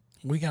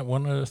We got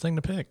one other thing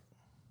to pick.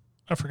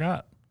 I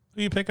forgot.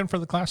 Who are you picking for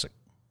the Classic?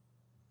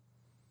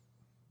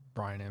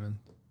 Brian Emmons.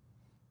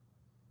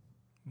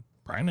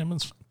 Brian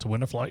Emmons to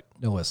win a flight.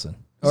 no, listen.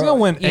 He's going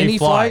to win any a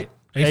flight.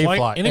 A flight?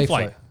 flight. Any A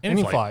flight. flight. Any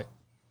Any flight. flight.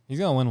 He's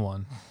going to win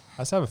one.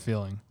 I just have a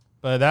feeling.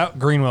 But that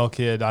Greenwell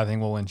kid, I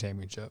think, will win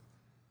championship.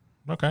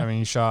 Okay. I mean,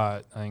 he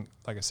shot, I think,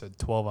 like I said,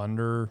 12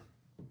 under,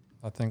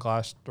 I think,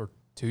 last or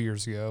 2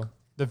 years ago.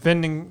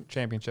 Defending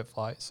championship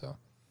flight, so.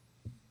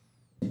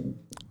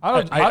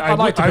 I'd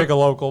like to pick a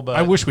local, but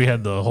I wish we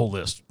had the whole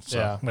list. So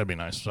Yeah. that'd be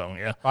nice. So,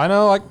 yeah. I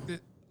know,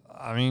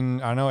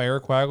 I know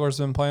Eric Wagler's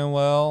been playing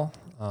well.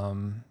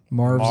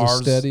 Marv's as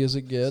steady as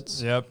it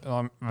gets. Yep.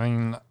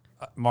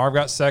 Marv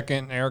got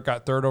second, and Eric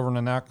got third over in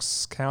the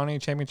Knox County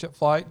championship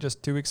flight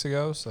just 2 weeks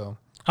ago. So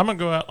I'm going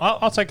to go out.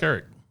 I'll take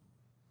Eric.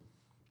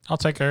 I'll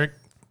take Eric.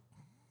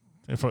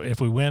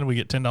 If we win, we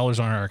get $10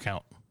 on our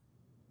account.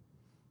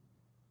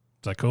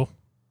 Is that cool?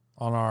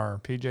 on our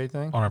PJ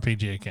thing, On our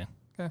PGA account.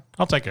 Okay.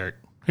 I'll take Eric.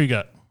 Who you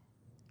got?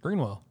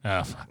 Greenwell.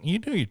 Fuck. You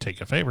knew you'd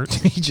take a favorite.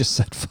 He just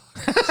said, fuck.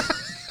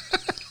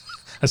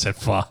 I said,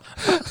 fuck.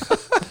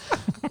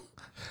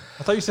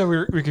 I thought you said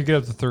we could get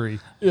up to 3.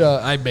 Yeah,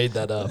 I made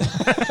that up.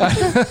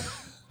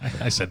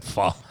 I said,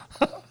 fuck.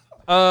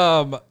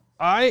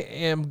 I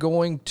am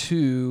going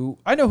to.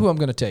 I know who I'm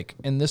going to take,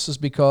 and this is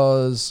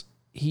because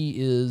he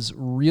is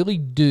really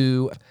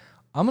due.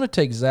 I'm going to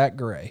take Zach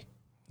Gray,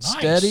 Nice.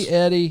 Steady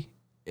Eddie,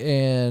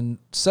 and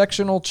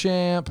sectional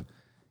champ,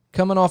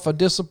 coming off a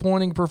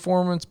disappointing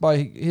performance by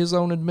his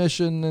own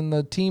admission in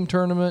the team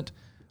tournament.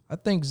 I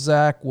think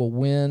Zach will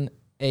win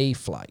a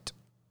flight.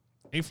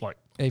 A flight.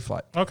 A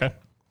flight. Okay.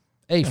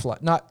 A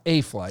flight. Not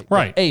a flight. but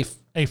Right.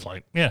 A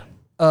flight. Yeah.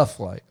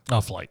 flight.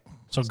 A flight.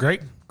 So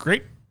great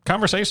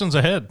conversations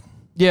ahead.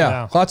 Yeah,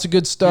 Yeah. Lots of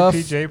good stuff.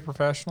 PJ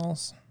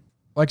professionals.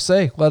 Like I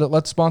say,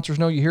 let sponsors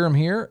know you hear them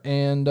here,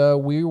 and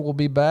we will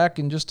be back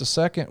in just a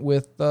second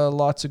with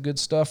lots of good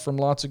stuff from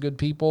lots of good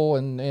people,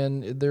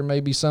 and there may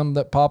be some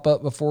that pop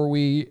up before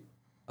we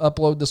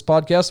upload this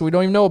podcast that we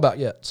don't even know about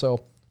yet.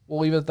 So we'll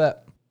leave it at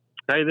that.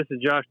 Hey, this is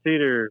Josh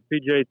Teeter,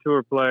 PGA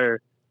Tour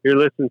player. You're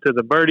listening to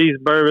the Birdies,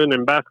 Bourbon,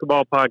 and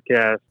Basketball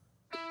podcast.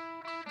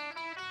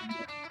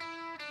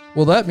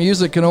 Well, that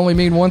music can only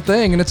mean one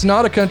thing, and it's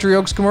not a Country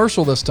Oaks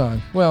commercial this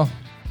time. Well,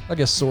 I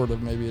guess sort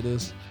of, maybe it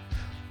is.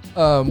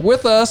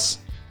 With us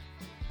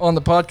on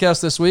the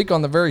podcast this week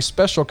on the very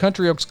special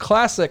Country Oaks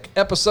Classic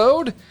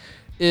episode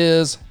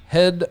is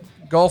head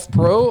golf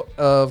pro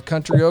of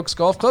Country Oaks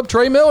Golf Club,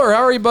 Trey Miller.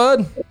 How are you,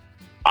 bud?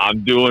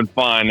 I'm doing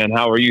fine. And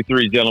how are you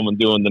three gentlemen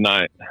doing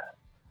tonight?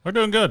 We're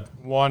doing good.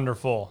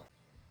 Wonderful.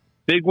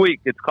 Big week.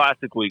 It's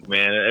Classic Week,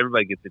 man.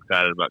 Everybody gets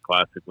excited about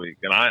Classic Week,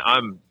 and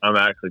I'm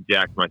actually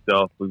jacked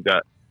myself. We've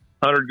got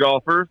 100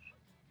 golfers,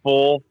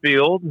 full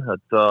field.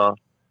 That's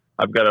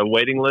I've got a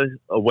waiting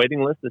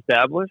list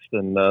established,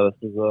 and this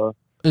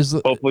is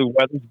hopefully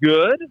weather's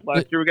good.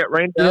 Last year we got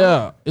rained down.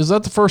 Yeah. Is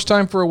that the first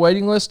time for a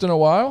waiting list in a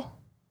while?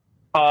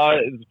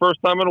 It's the first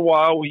time in a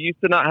while. We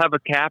used to not have a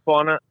cap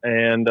on it,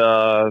 and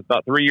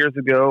about 3 years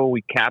ago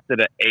we capped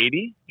it at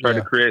 80. Tried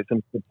to create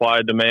some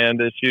supply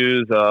demand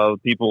issues.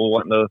 People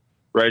wanting to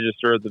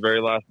register at the very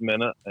last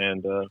minute,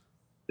 and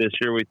this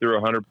year we threw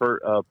a 100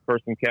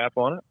 person cap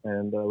on it,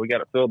 and we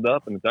got it filled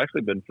up, and it's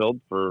actually been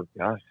filled for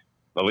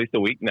at least a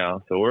week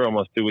now. So we're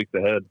almost 2 weeks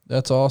ahead.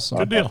 That's awesome.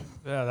 Good deal.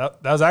 Yeah,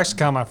 that was actually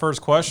kind of my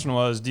first question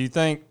was, do you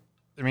think,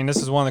 I mean, this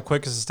is one of the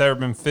quickest it's ever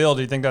been filled.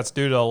 Do you think that's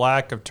due to a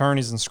lack of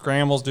tourneys and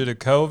scrambles due to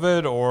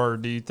COVID, or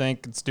do you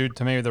think it's due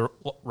to maybe the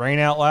rain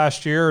out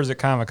last year, or is it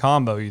kind of a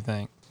combo, you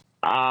think?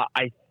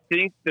 I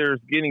think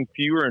there's getting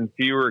fewer and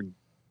fewer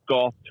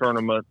golf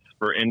tournaments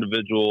for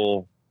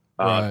individual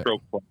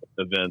stroke play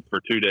events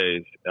for 2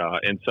 days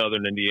in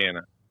southern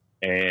Indiana.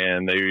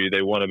 And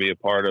they want to be a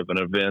part of an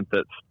event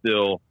that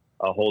still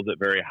holds it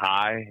very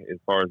high as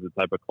far as the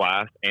type of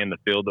class and the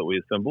field that we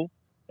assemble.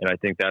 And I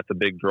think that's a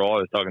big draw. I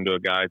was talking to a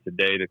guy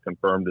today to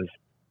confirm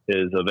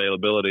his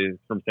availability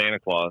from Santa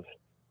Claus.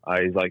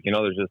 He's like,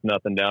 there's just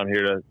nothing down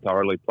here to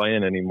hardly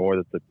playing anymore.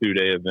 That's a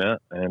 2-day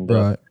event. And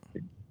a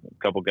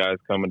couple guys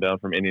coming down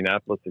from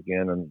Indianapolis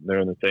again, and they're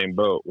in the same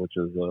boat, which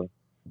is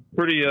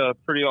pretty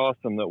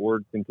awesome that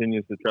word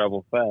continues to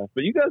travel fast.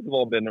 But you guys have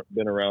all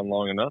been around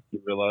long enough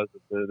to realize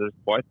that there's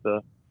quite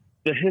the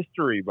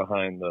history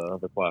behind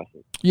the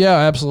Classic. Yeah,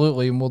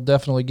 absolutely, and we'll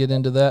definitely get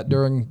into that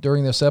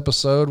during this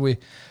episode. We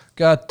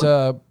got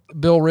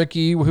Bill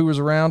Rickey, who was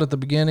around at the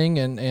beginning,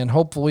 and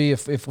hopefully,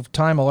 if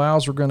time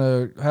allows, we're going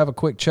to have a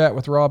quick chat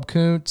with Rob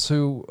Kuntz,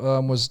 who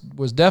was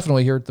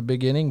definitely here at the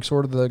beginning,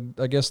 sort of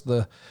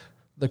the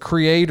the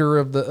creator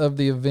of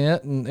the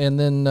event, and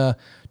then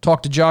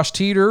talk to Josh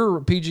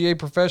Teeter, PGA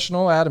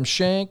professional, Adam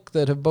Shank,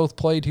 that have both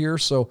played here.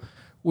 So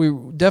we're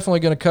definitely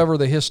going to cover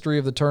the history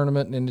of the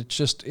tournament, and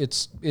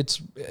it's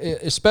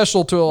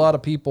special to a lot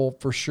of people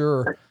for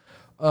sure.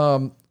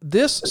 So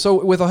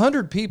with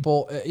 100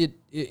 people,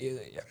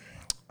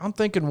 I'm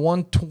thinking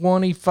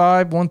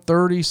 125,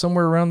 130,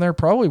 somewhere around there,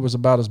 probably was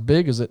about as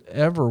big as it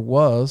ever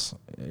was.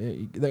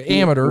 The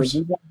amateurs.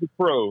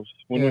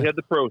 When we had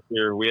the pros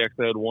here, we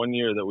actually had 1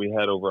 year that we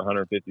had over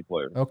 150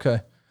 players.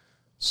 Okay.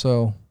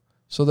 So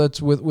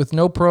that's with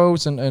no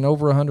pros and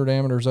over 100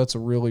 amateurs, that's a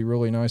really,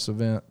 really nice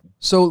event.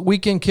 So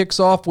weekend kicks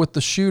off with the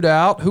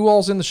shootout. Who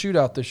all's in the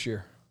shootout this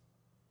year?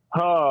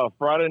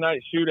 Friday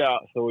night shootout.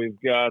 So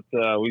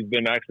we've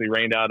been actually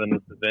rained out in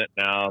this event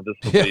now. This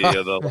will be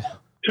the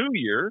 2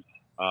 years.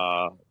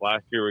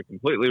 Last year we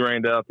completely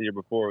rained out. The year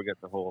before we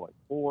got the whole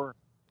 4.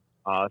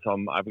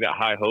 So I've got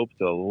high hopes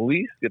to at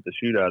least get the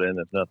shootout in,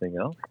 if nothing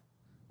else.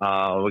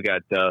 We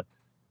got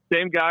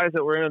same guys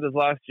that were in it as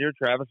last year: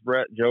 Travis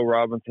Brett, Joe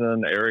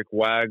Robinson, Eric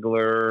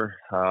Wagler,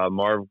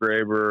 Marv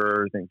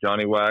Graber, I think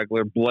Johnny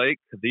Wagler, Blake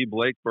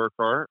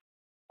Burkhart.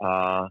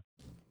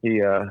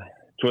 He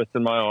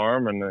twisted my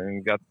arm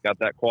and got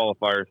that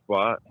qualifier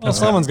spot. Well,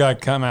 someone's got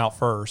to come out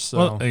first. So.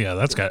 Well, yeah,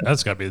 that's got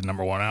to be the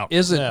number one out.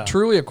 Is it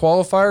truly a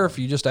qualifier if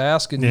you just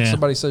ask and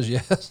somebody says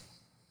yes?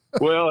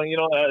 Well,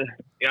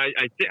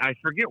 I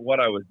forget what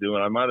I was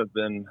doing. I might have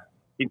been.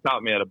 He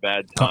caught me at a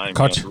bad time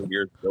 3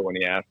 years ago when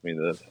he asked me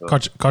this. So.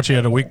 Caught you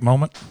at a weak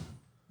moment?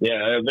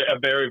 Yeah, a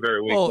very,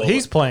 very weak moment.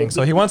 He's playing,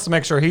 so he wants to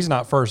make sure he's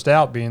not first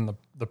out being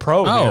the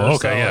pro. Oh, here. okay,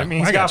 so yeah. It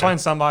means he's got to find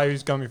somebody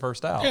who's going to be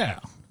first out. Yeah.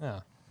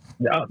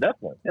 Yeah,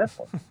 definitely.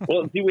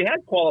 Well, see, we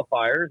had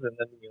qualifiers, and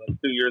then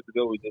 2 years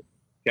ago we just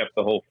kept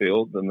the whole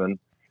field, and then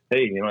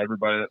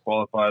everybody that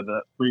qualified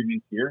that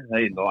previous year,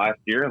 the last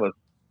year, let's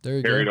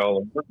carry it all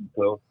over.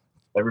 So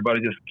everybody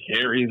just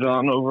carries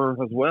on over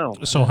as well.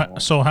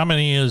 So how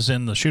many is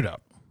in the shootout?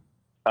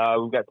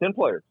 We've got 10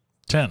 players.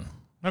 10.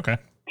 Okay.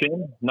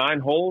 10, 9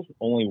 holes,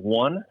 only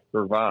 1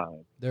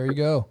 survived. There you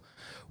go.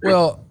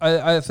 Well,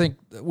 I think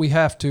we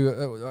have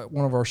to,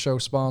 one of our show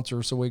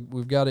sponsors, so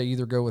we've got to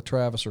either go with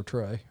Travis or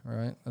Trey,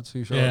 right? That's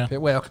who should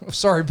pick. Well,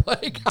 sorry,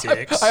 Blake.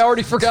 I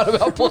already forgot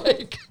about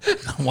Blake.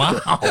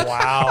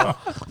 Wow.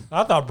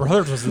 I thought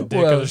Brothers was the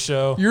dick of the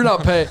show. You're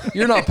not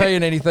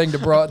paying anything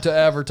to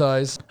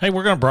advertise. Hey,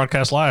 we're going to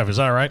broadcast live. Is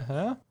that right?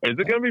 Huh? Is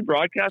it going to be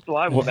broadcast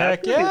live? Well,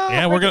 heck yeah.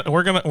 Yeah,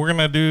 we're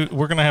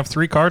gonna have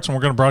 3 carts, and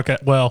we're gonna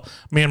broadcast. Well,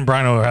 me and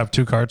Brian will have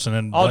 2 carts, and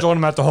then I'll join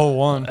him at the hole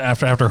 1.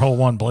 After hole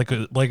 1, Blake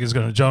is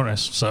going to join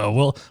us.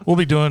 So we'll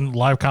be doing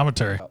live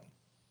commentary.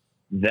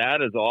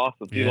 That is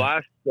awesome. See,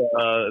 last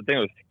I think it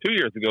was 2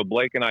 years ago,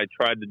 Blake and I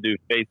tried to do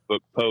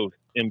Facebook posts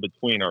in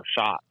between our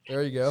shots.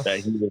 There you go. That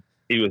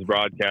he was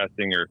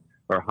broadcasting or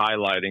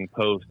highlighting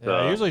posts.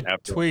 I usually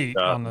tweet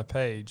on the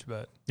page,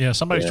 but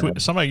somebody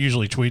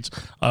usually tweets.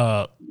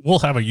 We'll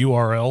have a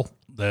URL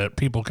that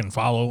people can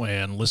follow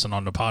and listen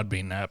on the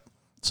Podbean app.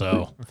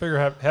 So I figure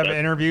have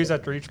interviews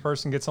after each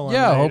person gets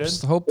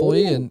eliminated. Yeah,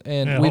 hopefully,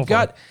 and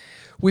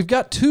we've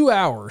got 2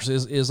 hours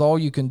is all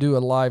you can do a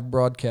live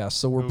broadcast.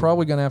 So we're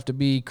probably going to have to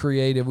be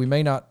creative. We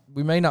may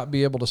not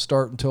be able to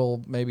start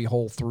until maybe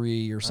hole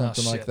 3 or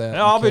something like that.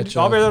 Yeah, I'll be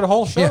there the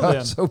whole show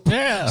then.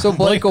 So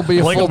Blake will be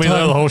a full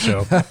time the whole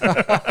show.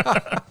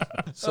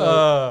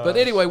 But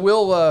anyway,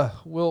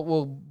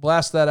 we'll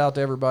blast that out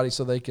to everybody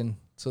so they can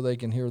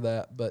hear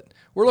that. But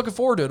we're looking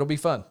forward to it. It'll be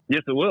fun.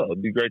 Yes, it will.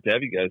 It'd be great to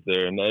have you guys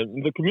there. And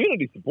the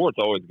community support's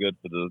always good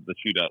for the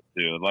shootout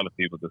too. A lot of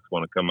people just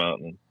want to come out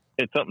and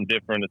it's something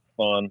different. It's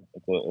fun.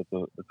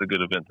 It's a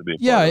good event to be a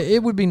part of.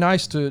 It would be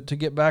nice to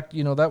get back.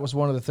 That was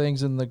one of the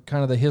things in the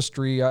kind of the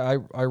history. I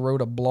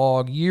wrote a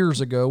blog years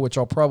ago, which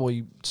I'll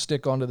probably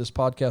stick onto this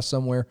podcast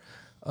somewhere.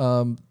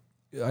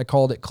 I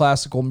called it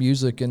Classical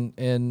Music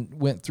and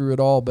went through it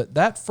all. But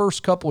that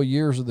first couple of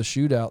years of the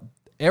shootout,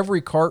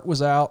 every cart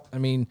was out. I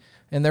mean,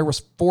 and there was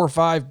 4 or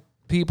 5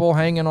 people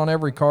hanging on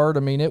every cart. I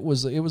mean, it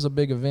was a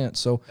big event.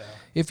 So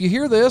if you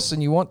hear this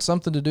and you want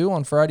something to do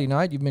on Friday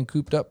night, you've been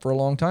cooped up for a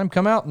long time,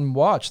 come out and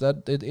watch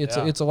that.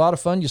 It's a lot of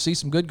fun. You see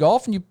some good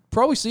golf, and you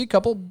probably see a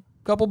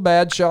couple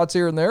bad shots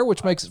here and there,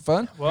 which makes it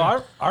fun.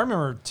 Well, I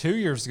remember 2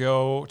 years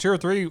ago, 2 or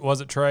 3,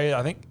 was it, Trey?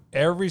 I think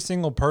every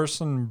single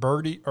person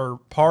birdie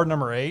or par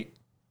number 8.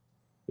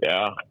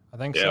 Yeah. I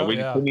think so. We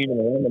couldn't even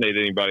eliminate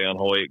anybody on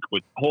hole 8,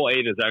 which hole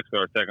 8 is actually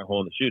our second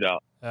hole in the shootout.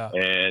 Yeah.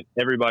 And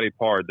everybody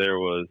parred. There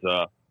was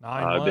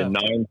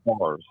 9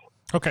 pars.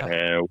 Okay.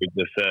 And we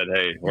just said,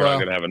 hey, we're not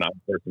going to have a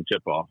 9-person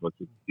chip off. Let's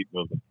just keep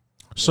moving.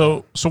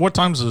 So what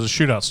times does the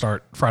shootout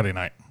start Friday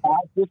night?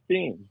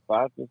 5:15.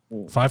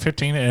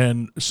 5:15.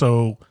 And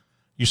so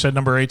you said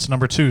number 8's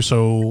number 2.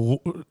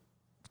 So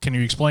can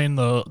you explain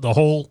the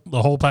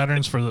whole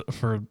patterns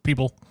for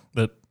people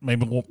that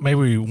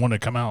maybe want to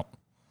come out?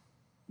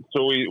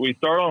 So we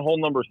start on hole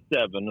number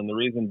 7, and the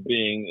reason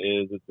being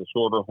is it's a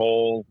shorter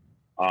hole.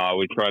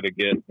 We try to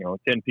get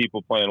 10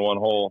 people playing one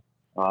hole.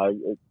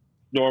 It's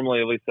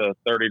normally at least a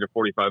 30 to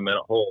 45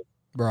 minute hole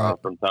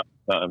from time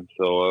to time.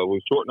 So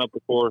we shorten up the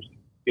course.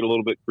 get a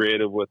little bit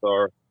creative with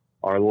our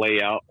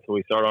layout. So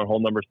we start on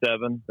hole number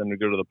 7, then we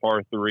go to the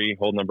par 3,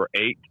 hole number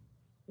 8.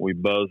 We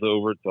buzz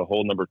over to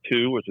hole number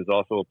 2, which is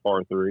also a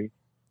par 3,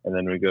 and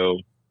then we go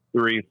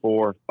 3,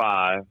 4,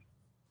 5.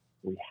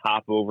 We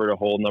hop over to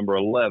hole number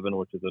 11,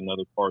 which is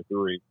another par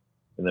 3,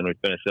 and then we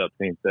finish up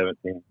team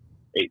 17,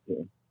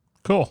 18.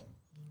 Cool.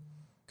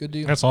 Good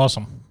deal. That's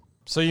awesome.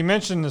 So you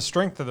mentioned the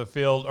strength of the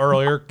field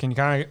earlier. Can you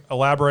kind of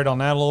elaborate on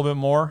that a little bit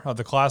more, of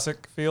the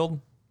classic field?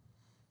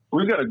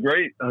 We've got a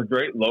great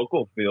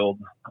local field,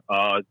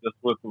 just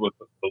with the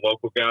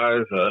local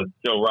guys,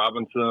 Joe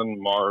Robinson,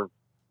 Marv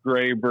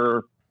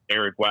Graber,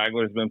 Eric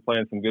Wagler's been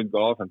playing some good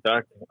golf. In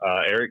fact,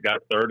 Eric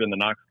got 3rd in the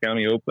Knox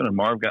County Open, and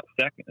Marv got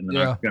 2nd in the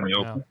Knox County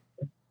Open.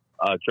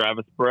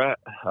 Travis Brett,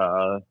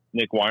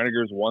 Nick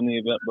Weiniger's won the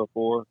event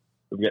before.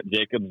 We've got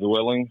Jacob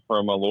Zwilling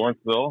from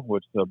Lawrenceville,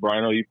 which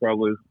Brian, you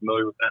probably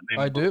familiar with that name.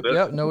 I do.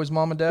 Yeah, know his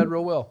mom and dad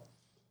real well.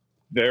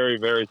 Very,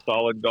 very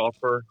solid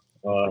golfer.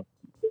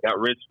 Got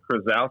Rich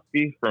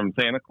Krasowski from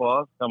Santa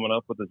Claus coming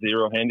up with a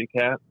 0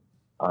 handicap.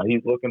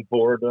 He's looking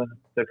forward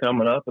to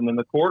coming up. And then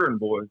the Cordon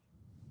boys.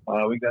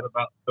 We got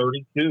about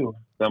 32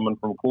 coming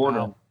from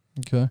Cordon. Wow.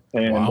 Okay.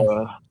 And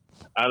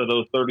out of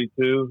those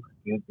 32,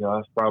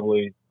 gosh,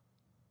 probably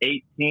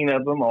 18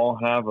 of them all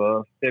have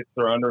a 6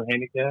 or under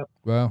handicap.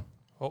 Wow.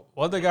 Well,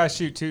 what did the guy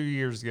shoot 2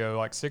 years ago?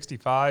 Like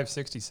 65,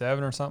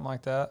 67 or something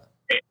like that?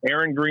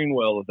 Aaron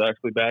Greenwell is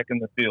actually back in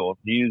the field.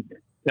 He's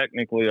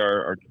technically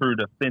our true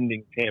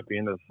defending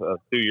champion of 2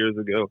 years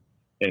ago,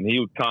 and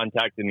he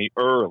contacted me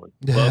early.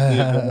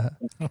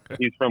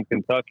 He's from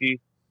Kentucky.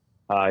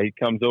 He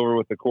comes over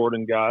with the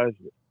Cordon guys.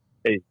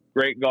 A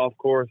great golf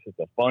course. It's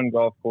a fun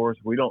golf course.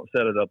 We don't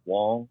set it up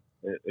long.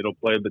 It'll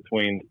play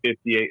between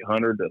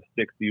 5,800 to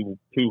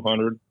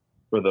 6,200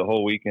 for the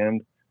whole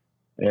weekend.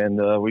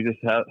 And we just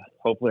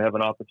hopefully have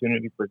an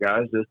opportunity for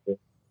guys just to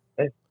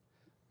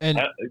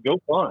go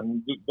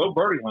fun, go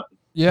birdie hunting.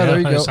 Yeah, there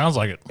you go. It sounds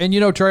like it.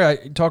 And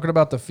Trey, talking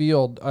about the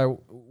field,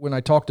 when I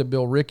talked to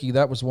Bill Rickey,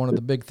 that was one of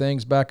the big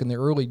things back in the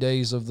early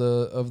days of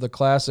the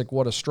Classic.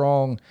 What a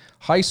strong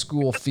high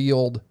school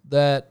field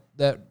that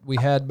we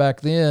had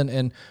back then,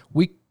 and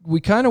we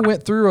kind of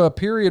went through a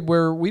period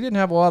where we didn't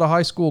have a lot of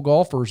high school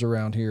golfers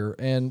around here,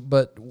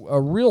 but a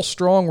real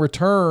strong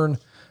return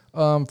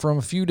from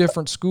a few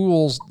different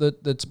schools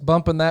that's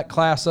bumping that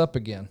class up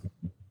again.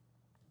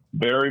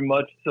 Very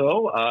much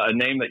so. A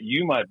name that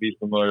you might be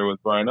familiar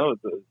with, Brian, is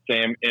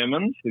Sam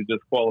Emmons, who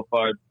just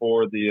qualified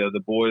for the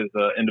boys'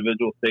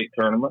 individual state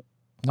tournament.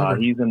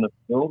 He's in the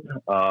field.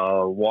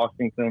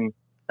 Washington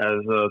has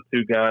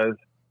 2 guys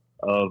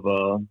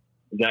of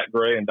Zach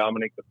Gray and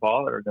Dominic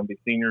DePaul that are going to be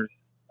seniors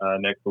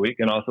next week,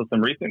 and also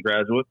some recent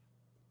graduates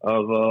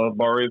of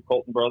Barry of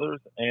Colton Brothers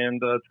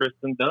and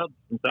Tristan Dubbs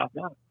from South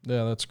Mountain.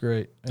 Yeah, that's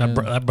great.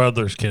 That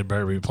Brothers kid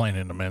better be playing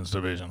in the men's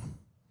division.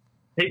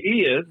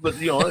 He is, but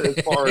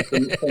as far as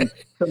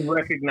some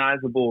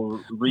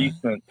recognizable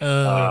recent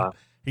high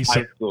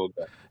school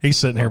guys. He's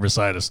sitting here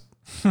beside us.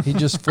 He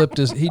just flipped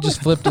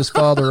his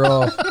father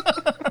off.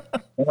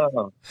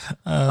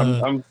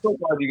 I'm so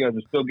glad you guys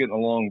are still getting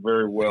along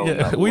very well.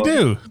 Yeah, we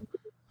do.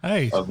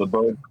 Hey, of the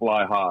birds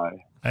fly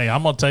high. Hey,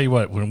 I'm gonna tell you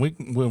what. When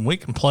we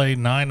can play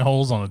 9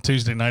 holes on a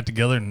Tuesday night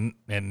together,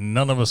 and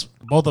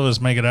both of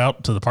us make it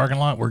out to the parking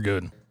lot, we're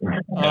good.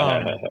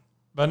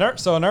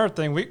 So another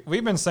thing,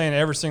 we've been saying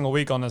every single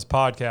week on this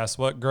podcast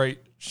what great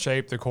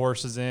shape the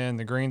course is in.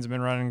 The greens have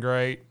been running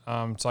great.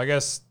 So I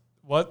guess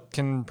what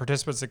can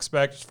participants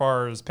expect as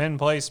far as pin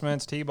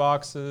placements, tee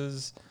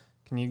boxes?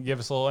 Can you give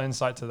us a little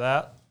insight to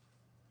that?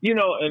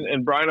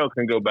 And Brino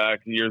can go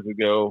back years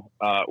ago.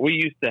 We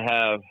used to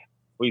have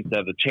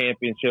the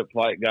championship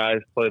flight guys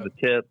play the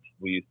tips.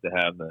 We used to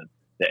have the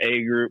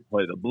A group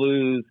play the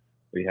blues.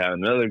 We had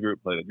another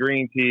group play the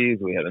green tees.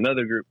 We had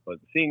another group play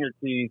the senior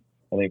tees.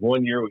 I think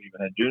one year we even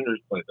had juniors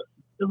play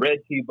the red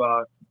tee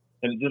box,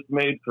 and it just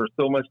made for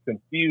so much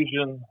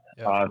confusion.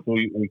 Yeah. So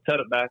we cut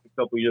it back a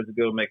couple years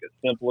ago to make it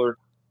simpler.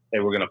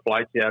 Hey, we're going to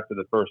flight you after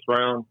the first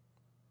round.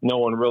 No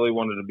one really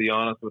wanted to be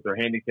honest with their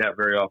handicap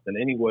very often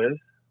anyways,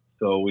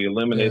 so we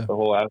eliminate the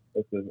whole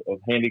aspect of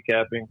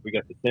handicapping. We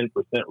got the 10%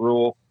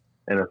 rule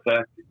in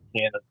effect. You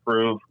can't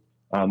improve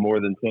more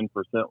than 10%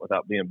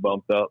 without being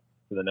bumped up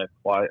to the next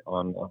flight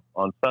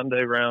on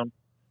Sunday round.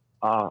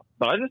 But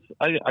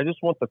I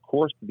just want the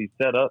course to be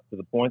set up to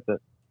the point that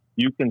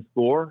you can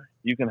score,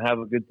 you can have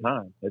a good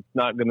time. It's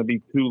not going to be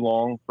too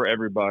long for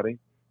everybody.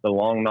 The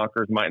long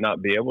knockers might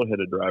not be able to hit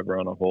a driver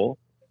on a hole.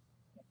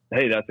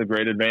 Hey, that's a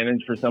great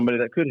advantage for somebody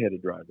that could hit a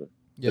driver.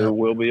 Yeah. There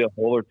will be a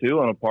hole or two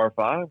on a par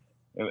 5.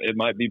 It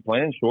might be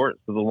playing short.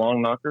 So the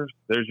long knockers,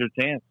 there's your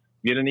chance.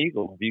 Get an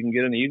eagle. If you can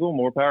get an eagle,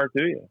 more power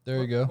to you.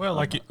 There you go. Well,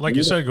 like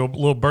you said, go a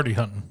little birdie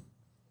hunting.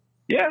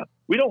 Yeah.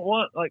 We don't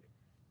want,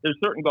 there's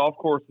certain golf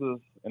courses,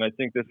 and I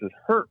think this has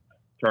hurt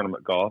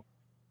tournament golf,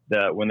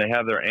 that when they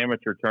have their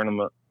amateur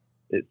tournament,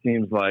 it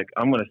seems like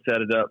I'm going to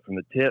set it up from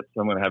the tips.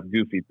 I'm going to have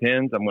goofy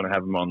pins. I'm going to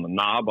have them on the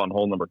knob on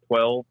hole number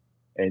 12.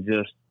 And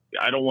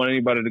I don't want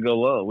anybody to go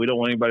low. We don't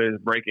want anybody to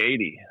break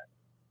 80.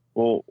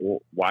 well,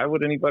 why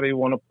would anybody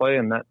want to play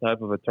in that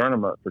type of a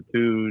tournament for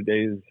 2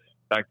 days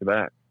back to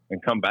back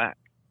and come back?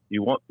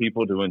 You want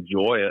people to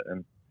enjoy it.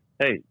 And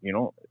hey,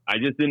 I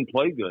just didn't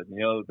play good.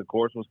 The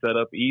course was set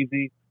up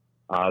easy.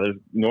 There's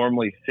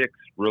normally 6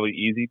 really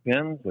easy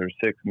pins. There's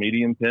 6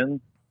 medium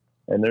pins,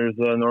 and there's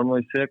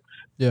normally 6.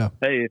 Yeah.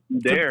 Hey, if you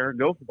dare,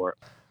 go for it.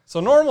 So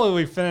normally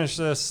we finish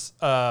this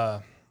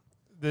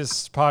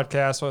this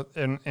podcast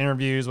in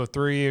interviews with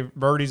 3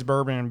 birdies,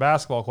 bourbon, and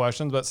basketball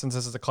questions. But since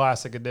this is a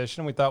classic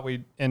edition, we thought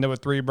we'd end it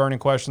with 3 burning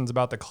questions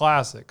about the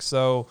classic.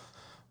 So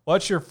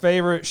what's your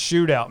favorite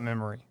shootout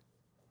memory?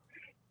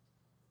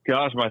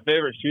 Gosh, my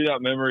favorite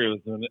shootout memory was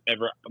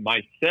whenever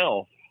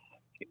myself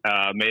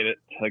made it.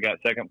 I got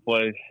second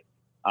place.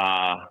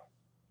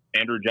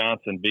 Andrew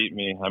Johnson beat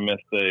me. I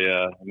missed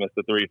a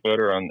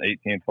 3-footer on the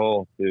 18th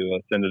hole to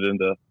send it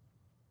into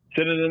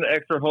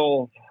extra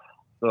holes.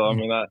 So I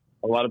mean,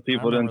 a lot of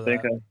people didn't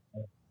think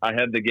I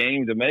had the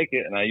game to make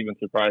it, and I even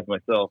surprised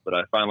myself. But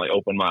I finally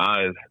opened my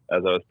eyes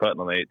as I was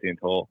putting on the 18th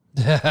hole.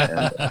 And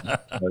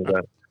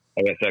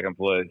I got second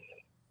place.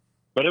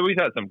 But we've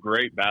had some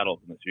great battles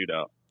in the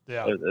shootout.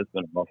 Yeah, it's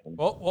been awesome.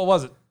 Well, what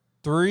was it?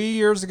 3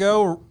 years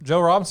ago, Joe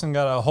Robinson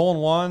got a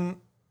hole-in-one,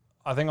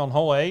 I think, on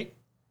hole 8.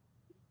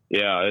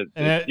 Yeah,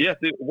 yes,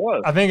 it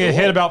was. I think it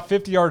hit about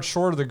 50 yards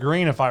short of the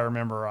green, if I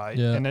remember right,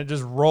 and it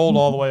just rolled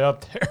all the way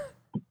up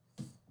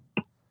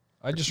there.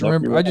 I just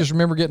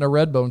remember getting a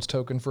Red Bones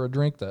token for a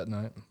drink that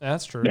night.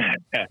 That's true.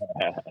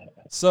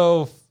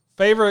 So,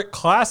 favorite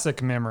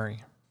classic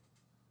memory?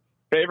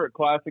 Favorite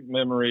classic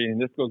memory,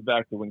 and this goes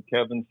back to when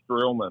Kevin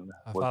Streelman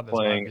was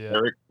playing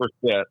Eric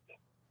Frechette,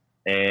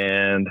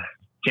 and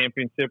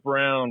championship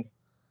round.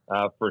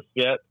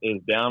 Frechette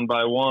is down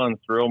by 1.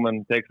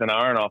 Streelman takes an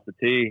iron off the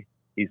tee.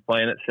 He's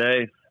playing it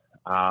safe.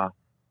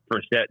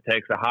 Frechette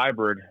takes a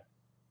hybrid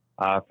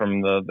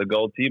from the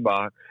gold tee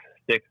box,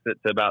 sticks it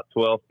to about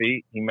 12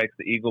 feet. He makes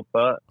the eagle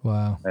putt.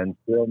 Wow! And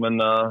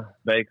Streelman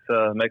makes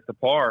a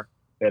par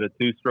at a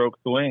 2-stroke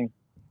swing,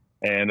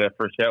 and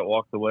Frechette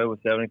walks away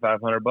with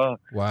 $7,500.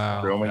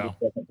 Wow! Streelman gets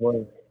second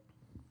place.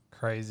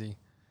 Crazy.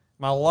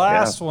 My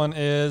last one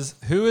is,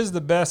 who is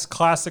the best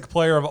classic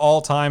player of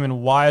all time,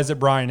 and why is it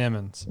Brian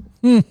Emmons?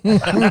 Have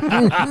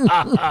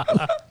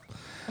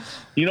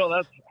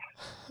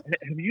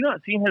you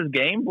not seen his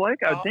game, Blake?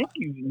 I think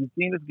you've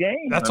seen his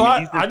game. That's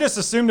why I just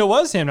assumed it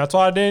was him. That's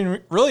why I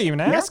didn't really even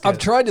ask. I've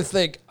tried to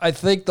think. I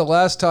think the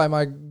last time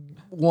I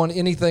won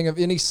anything of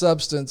any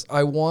substance,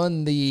 I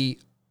won the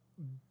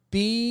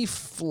B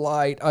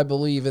flight, I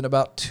believe, in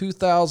about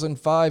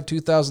 2005,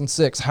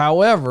 2006.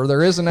 However,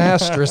 there is an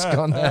asterisk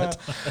on that.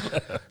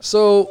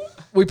 So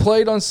we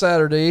played on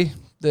Saturday,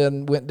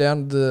 then went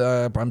down to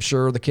the, I'm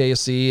sure the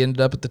KSC, ended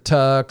up at the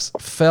Tux,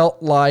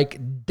 felt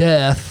like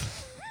death.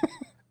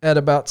 At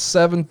about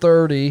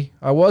 7:30,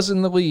 I was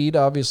in the lead,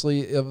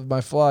 obviously, of my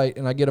flight,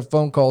 and I get a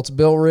phone call. It's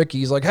Bill Rickey.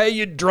 He's like, "Hey,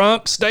 you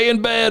drunk? Stay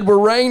in bed. We're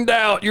rained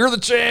out. You're the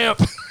champ."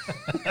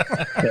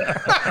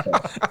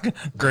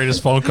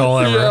 Greatest phone call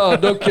ever. Yeah,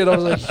 no kid. I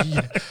was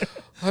like,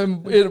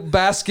 I'm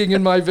basking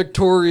in my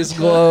victorious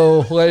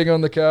glow, laying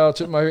on the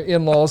couch at my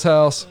in-laws'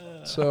 house.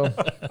 So,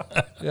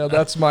 yeah,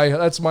 that's my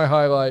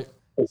highlight.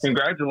 Well,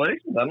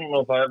 congratulations! I don't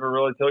know if I ever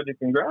really told you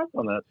congrats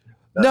on that.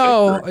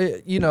 No,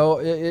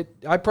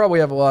 I probably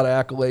have a lot of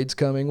accolades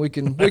coming. We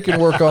can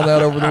work on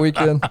that over the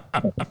weekend.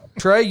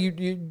 Trey,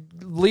 you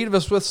lead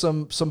us with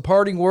some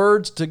parting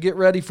words to get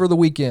ready for the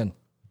weekend.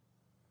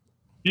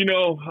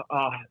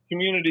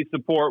 Community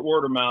support,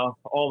 word of mouth,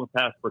 all the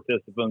past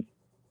participants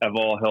have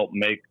all helped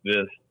make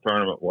this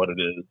tournament what it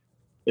is.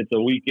 It's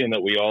a weekend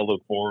that we all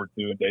look forward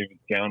to in Daviess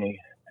County,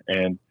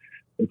 and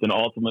it's an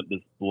ultimate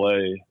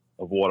display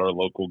of what our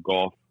local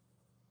golf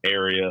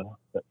area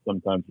that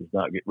sometimes does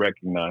not get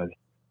recognized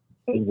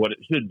is what it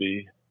should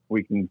be.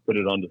 We can put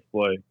it on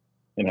display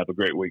and have a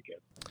great weekend.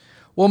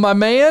 Well, my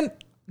man,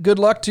 good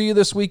luck to you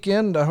this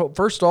weekend. I hope,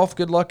 first off,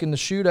 good luck in the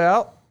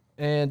shootout,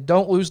 and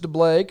don't lose to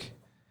Blake,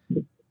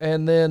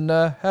 and then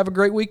have a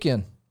great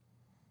weekend.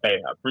 Hey,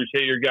 I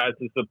appreciate your guys'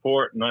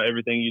 support and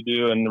everything you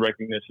do and the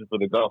recognition for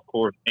the golf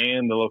course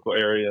and the local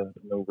area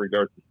in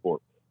regards to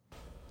sports.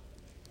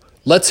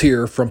 Let's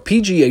hear from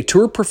PGA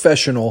Tour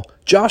professional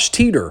Josh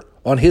Teeter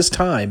on his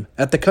time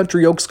at the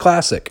Country Oaks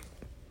Classic.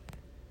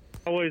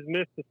 I always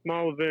miss the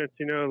small events,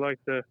 like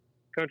the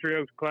Country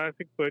Oaks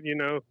Classic, but,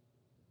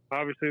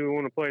 obviously we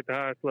want to play at the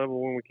highest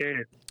level when we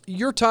can.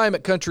 Your time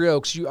at Country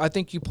Oaks, I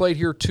think you played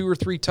here 2 or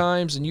 3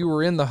 times, and you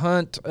were in the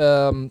hunt,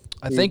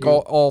 I think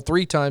all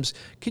 3 times.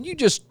 Can you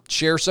just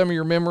share some of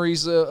your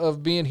memories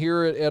of being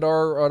here at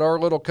our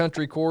little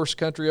country course,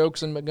 Country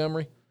Oaks in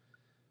Montgomery?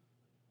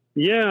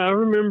 Yeah, I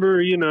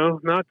remember,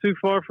 not too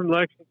far from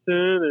Lexington,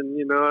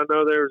 and, I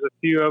know there was a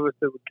few of us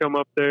that would come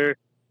up there.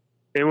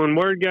 And when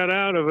word got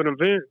out of an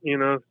event,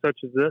 such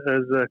as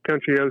the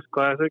Country Oaks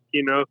Classic,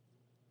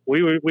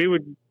 we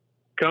would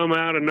come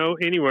out of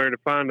anywhere to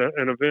find an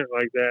event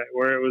like that,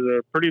 where it was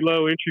a pretty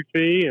low entry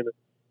fee and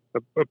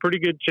a pretty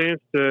good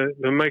chance to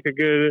make a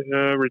good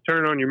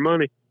return on your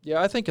money.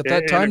 Yeah, I think at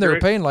that time they were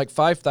paying like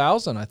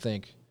 $5,000, I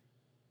think.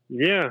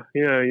 Yeah,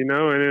 you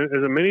know, and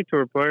as a mini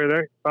tour player,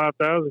 that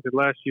 5,000 could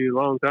last you a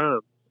long time.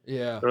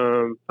 Yeah.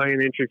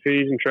 Paying entry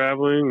fees and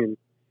traveling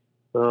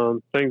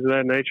and things of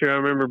that nature. I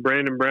remember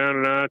Brandon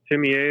Brown and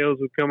Timmy Ailes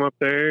would come up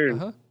there,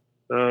 and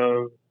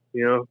you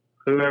know,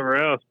 whoever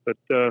else. But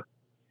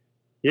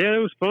yeah, it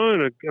was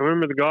fun. I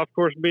remember the golf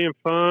course being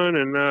fun,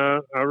 and I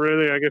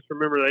guess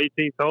remember the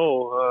 18th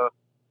hole,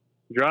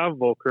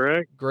 drivable,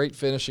 correct? Great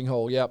finishing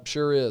hole. Yep,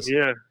 sure is.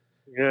 Yeah,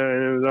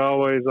 and it was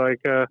always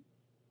like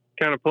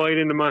kind of played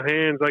into my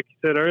hands, like you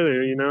said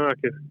earlier. You know, I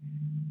could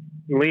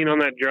lean on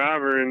that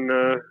driver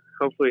and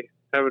hopefully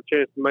have a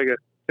chance to make a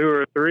 2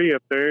 or a 3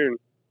 up there, and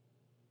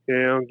you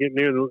know, get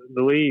near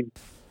the lead.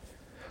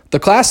 The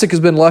Classic has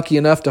been lucky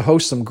enough to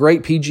host some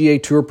great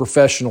PGA Tour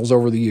professionals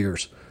over the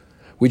years.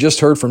 We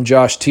just heard from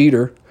Josh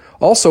Teeter.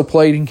 Also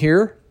playing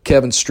here,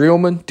 Kevin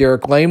Streelman,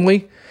 Derek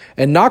Lamley,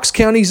 and Knox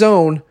County's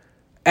own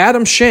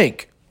Adam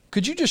Shank.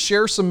 Could you just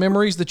share some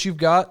memories that you've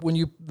got when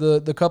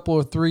the couple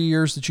of 3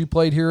 years that you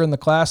played here in the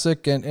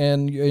Classic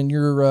and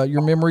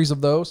your memories of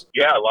those?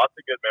 Yeah, lots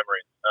of good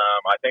memories.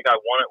 I think I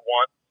won it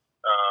once.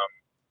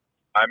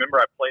 I remember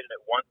I played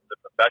it once as a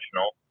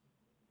professional,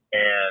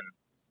 and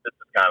this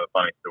is kind of a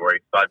funny story.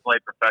 So I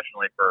played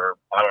professionally for,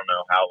 I don't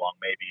know how long,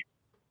 maybe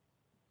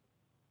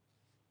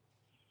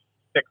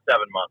 6-7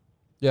 months,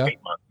 8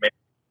 months, maybe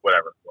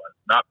whatever it was.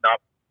 Not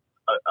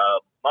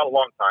a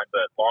long time,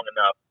 but long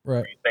enough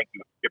where you think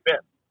you would chip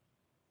in.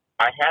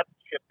 I hadn't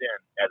chipped in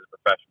as a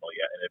professional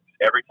yet, and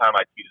every time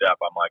I teed it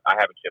up, I'm like, I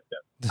haven't chipped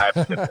in.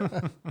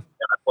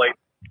 And I played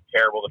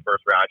terrible the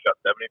first round. I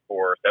shot 74,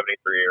 73,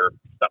 or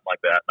something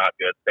like that. Not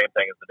good. Same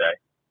thing as today.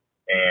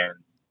 And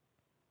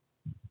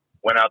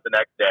went out the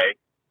next day,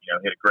 you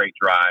know, hit a great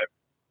drive.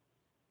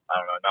 I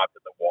don't know, knocked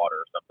in the water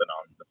or something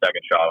on the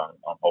second shot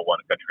on hole 1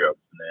 at Country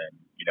Oaks, and then,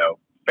 you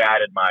know,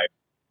 batted my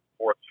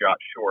 4th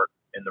shot short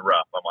in the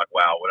rough. I'm like,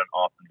 wow, what an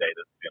awesome day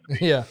this is going to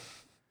be. Yeah.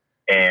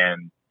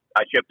 And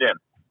I chipped in.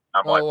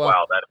 I'm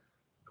wow,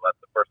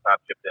 that's the first time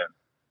I chipped in.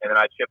 And then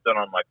I chipped in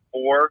on like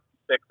 4,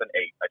 6, and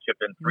 8. I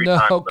chipped in 3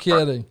 times. No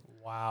kidding.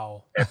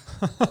 Wow. And,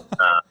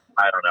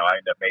 I don't know.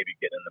 I ended up maybe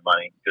getting in the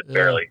money just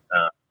barely.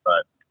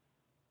 But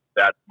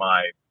that's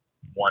my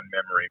one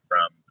memory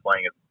from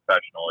playing as a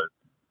professional is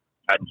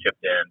hadn't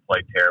chipped in,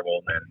 played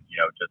terrible, and then, you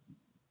know, just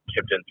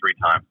chipped in 3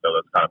 times. So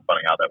that's kind of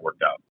funny how that worked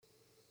out.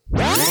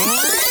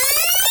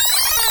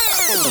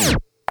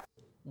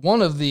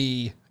 One of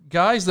the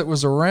guys that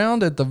was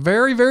around at the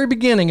very, very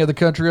beginning of the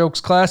Country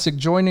Oaks Classic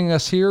joining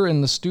us here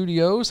in the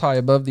studios, high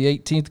above the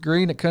 18th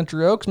green at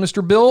Country Oaks,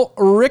 Mr. Bill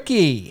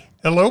Rickey.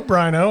 Hello,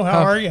 Brino.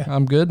 How are you?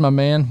 I'm good, my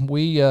man.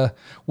 We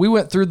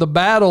went through the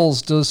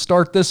battles to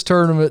start this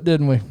tournament,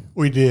 didn't we?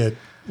 We did.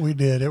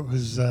 It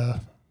was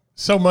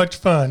so much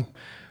fun.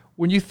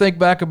 When you think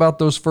back about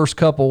those first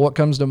couple, what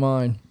comes to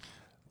mind?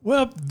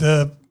 Well,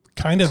 the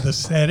kind of the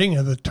setting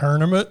of the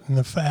tournament and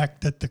the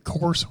fact that the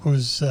course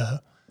was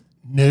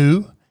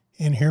new,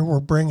 and here we're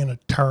bringing a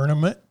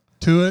tournament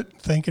to it,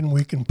 thinking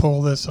we can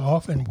pull this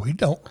off, and we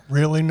don't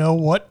really know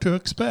what to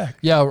expect.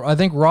 Yeah, I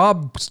think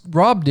Rob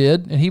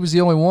did, and he was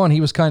the only one.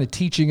 He was kind of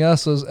teaching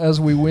us as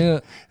we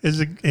went.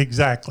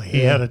 Exactly.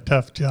 He had a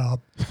tough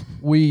job.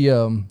 We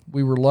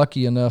were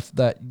lucky enough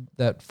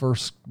that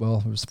first,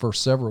 well, it was the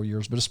first several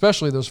years, but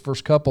especially those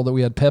first couple that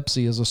we had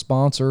Pepsi as a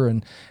sponsor,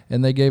 and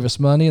they gave us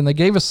money, and they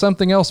gave us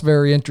something else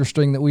very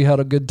interesting that we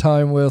had a good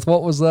time with.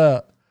 What was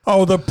that?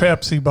 Oh, the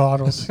Pepsi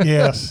bottles.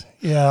 Yes.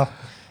 Yeah.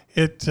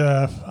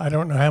 I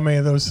don't know how many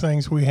of those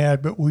things we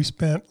had, but we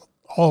spent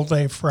all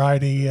day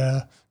Friday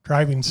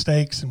driving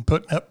stakes and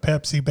putting up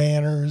Pepsi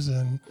banners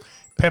and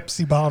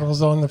Pepsi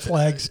bottles on the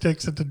flag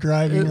sticks at the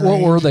driving range.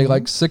 What were they,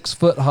 like 6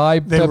 foot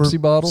high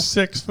Pepsi bottles?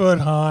 6 foot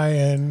high,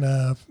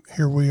 and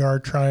here we are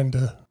trying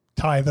to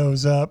tie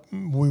those up.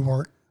 We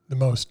weren't the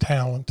most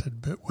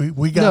talented, but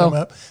we got them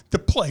up. The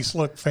place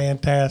looked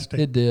fantastic.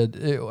 It did.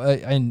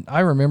 And I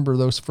remember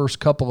those first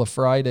couple of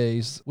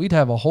Fridays, we'd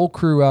have a whole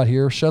crew out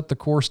here, shut the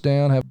course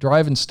down, have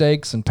driving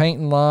stakes and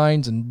painting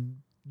lines and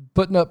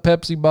putting up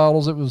Pepsi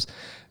bottles. It was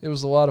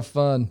a lot of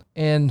fun.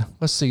 And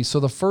let's see.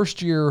 So the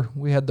first year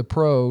we had the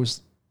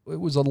pros. It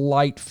was a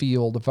light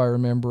field, if I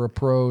remember, of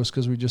pros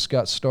because we just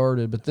got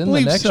started. But then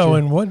the next year,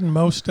 and wasn't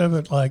most of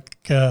it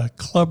like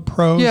club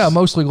pros? Yeah,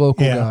 mostly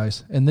local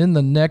guys. And then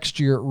the next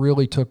year it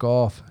really took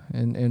off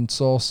and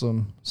saw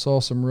some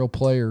real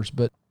players.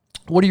 But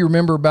what do you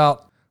remember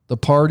about the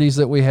parties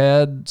that we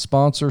had?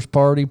 Sponsors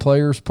party,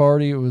 players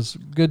party. It was a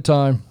good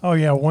time. Oh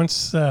yeah,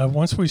 once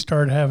we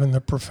started having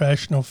the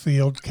professional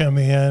field come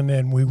in,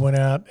 and we went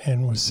out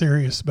and was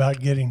serious about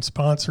getting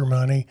sponsor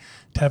money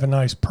to have a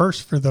nice purse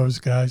for those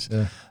guys.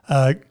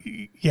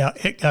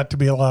 It got to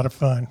be a lot of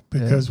fun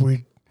because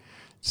we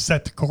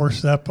set the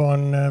course up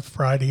on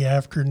Friday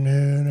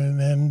afternoon and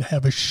then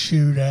have a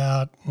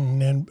shootout,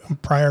 and then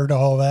prior to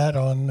all that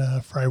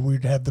on Friday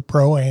we'd have the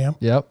Pro-Am.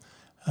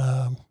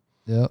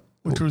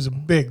 Which was a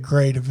big,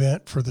 great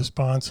event for the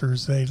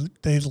sponsors.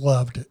 They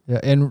loved it. Yeah,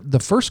 and the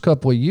first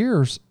couple of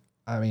years,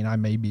 I mean, I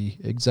may be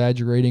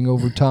exaggerating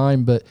over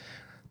time, but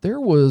there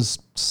was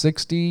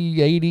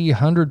 60, 80,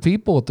 100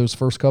 people at those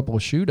first couple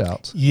of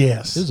shootouts.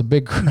 Yes. It was a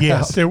big crowd.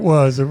 Yes, it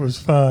was. It was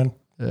fun.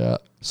 Yeah.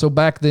 So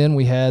back then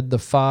we had the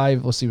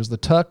 5, let's see, it was the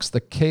Tux,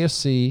 the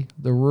KFC,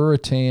 the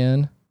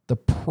Ruritan, the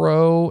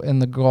Pro,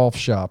 and the Golf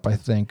Shop, I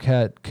think,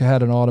 had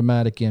an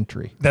automatic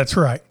entry. That's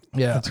right.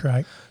 Yeah. That's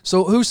right.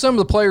 So who's some of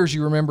the players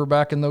you remember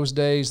back in those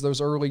days,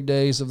 those early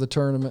days of the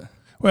tournament?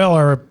 Well,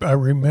 I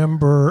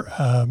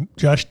remember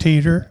Josh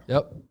Teeter.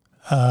 Yep.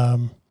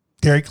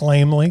 Derek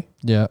Lamley.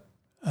 Yeah.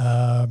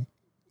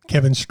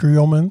 Kevin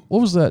Streelman.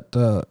 What was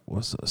that?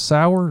 Was it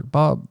Sauer?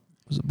 Bob?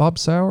 Was it Bob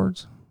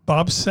Sowards?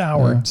 Bob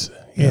Sowards.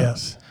 Yeah.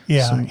 Yes.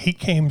 Yeah. He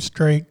came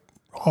straight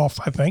off,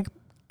 I think,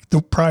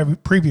 the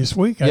previous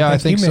week. I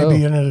think he so. may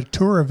be in a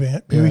tour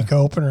event, Buick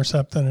Open or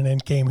something, and then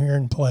came here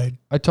and played.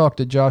 I talked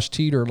to Josh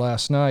Teeter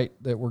last night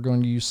that we're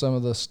going to use some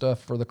of the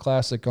stuff for the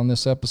Classic on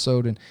this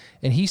episode,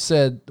 and he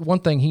said one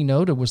thing he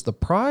noted was the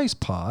prize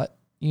pot.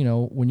 You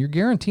know, when you're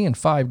guaranteeing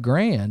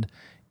 $5,000,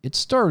 it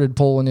started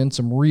pulling in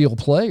some real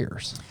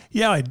players.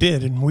 Yeah, I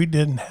did, and we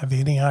didn't have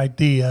any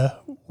idea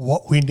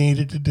what we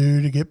needed to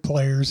do to get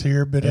players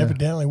here, but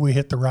evidently we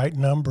hit the right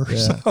number. Yeah.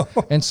 So.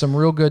 And some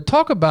real good.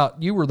 Talk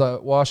about, you were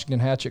the Washington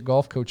Hatchet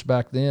golf coach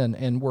back then,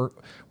 and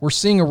we're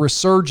seeing a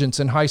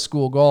resurgence in high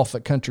school golf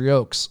at Country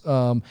Oaks.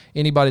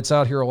 Anybody that's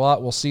out here a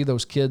lot will see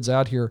those kids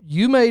out here.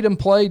 You made them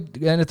play,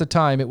 and at the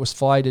time it was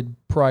flighted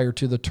prior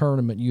to the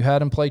tournament. You had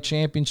them play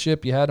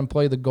championship. You had them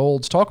play the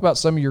golds. Talk about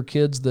some of your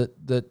kids that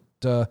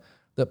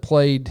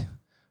played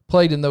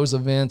in those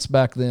events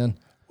back then.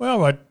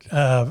 Well,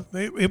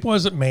 it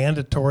wasn't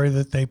mandatory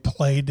that they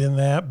played in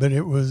that, but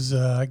it was,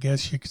 I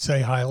guess you could say,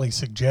 highly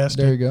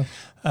suggested. There you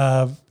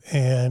go.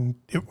 And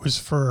it was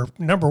for,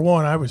 number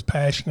one, I was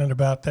passionate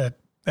about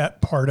that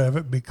part of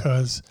it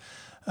because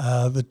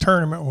the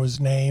tournament was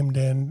named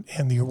and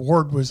the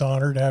award was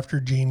honored after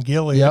Gene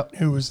Gilliott,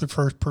 who was the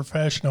first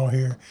professional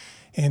here.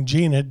 And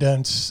Gene had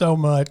done so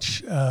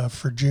much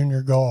for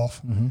junior golf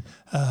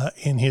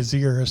in his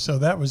era, so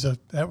that was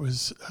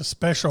a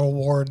special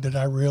award that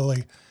I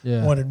really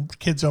wanted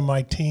kids on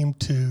my team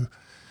to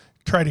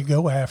try to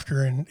go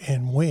after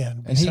and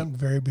win. And something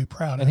very be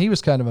proud of. And he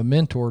was kind of a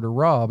mentor to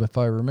Rob, if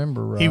I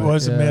remember right. He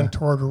was a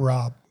mentor to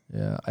Rob.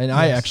 Yeah, and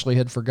I actually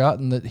had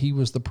forgotten that he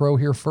was the pro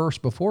here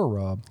first before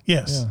Rob.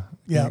 Yes,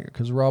 yeah,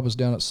 because Rob was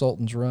down at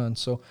Sultan's Run.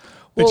 So,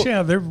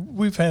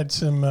 we've had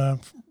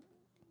some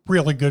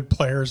really good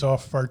players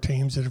off of our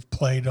teams that have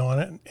played on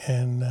it,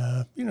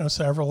 and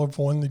several have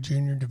won the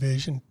junior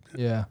division.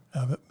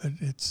 Of it, but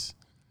it's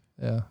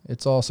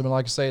awesome, and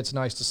like I say, it's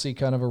nice to see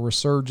kind of a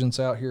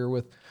resurgence out here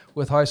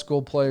with high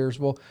school players.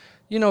 Well,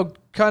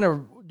 kind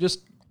of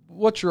just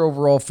what's your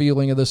overall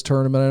feeling of this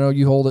tournament? I know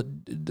you hold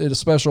it at a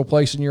special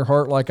place in your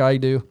heart, like I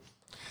do.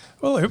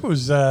 Well, it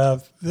was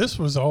this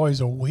was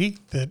always a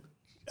week that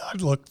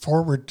I'd look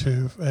forward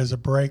to as a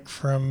break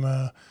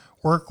from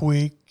work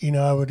week.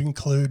 I would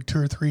include 2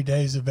 or 3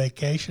 days of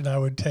vacation I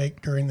would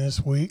take during this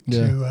week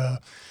to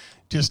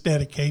just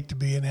dedicate to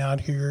being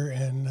out here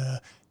and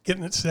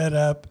getting it set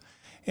up.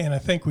 And I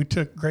think we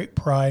took great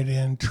pride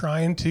in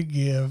trying to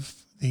give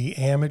the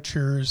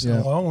amateurs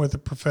along with the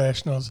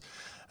professionals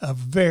a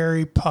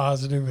very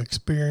positive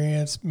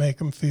experience, make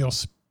them feel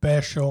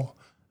special,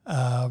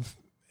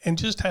 and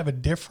just have a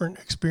different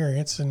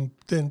experience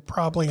than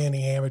probably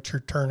any amateur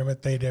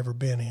tournament they'd ever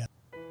been in.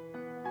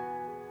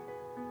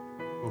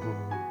 Ooh,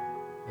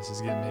 this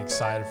is getting me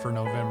excited for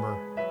November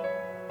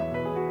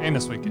and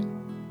this weekend.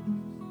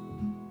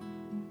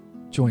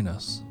 Join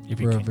us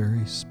for a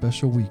very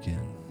special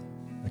weekend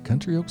at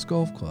Country Oaks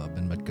Golf Club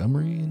in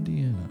Montgomery,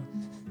 Indiana.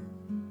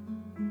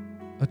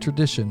 A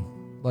tradition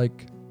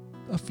like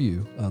a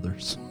few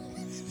others.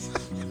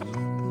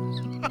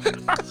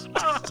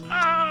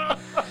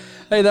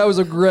 Hey, that was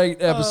a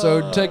great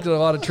episode. Taking a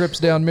lot of trips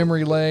down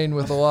memory lane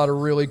with a lot of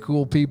really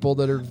cool people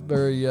that are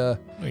very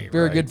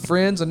good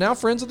friends and now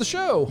friends of the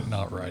show.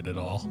 Not right at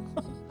all.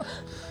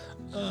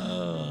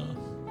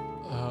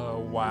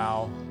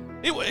 Wow.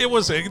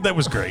 That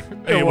was great.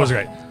 It was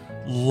great.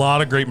 A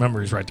lot of great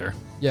memories right there.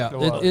 Yeah,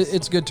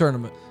 it's a good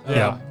tournament.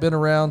 Been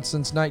around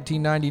since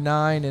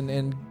 1999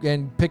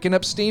 and picking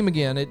up steam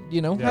again. It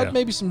had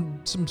maybe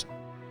some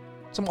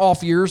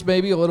off years,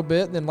 maybe a little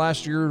bit. And then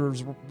last year there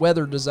was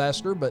weather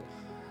disaster, but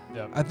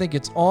I think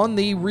it's on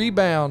the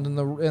rebound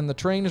and the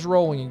train is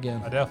rolling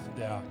again. Yeah.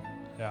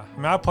 I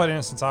mean, I played in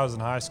it since I was in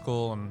high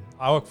school, and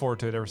I look forward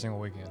to it every single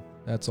weekend.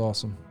 That's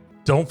awesome.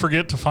 Don't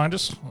forget to find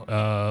us.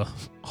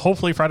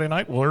 Hopefully Friday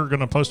night we're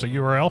going to post a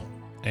URL,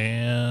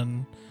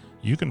 and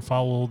you can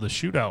follow the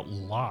shootout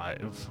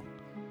live.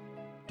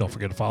 Don't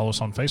forget to follow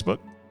us on Facebook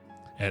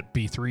at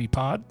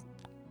B3Pod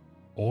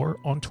or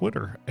on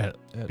Twitter at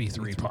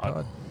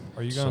B3Pod.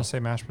 Are you going to say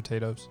mashed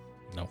potatoes?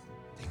 No.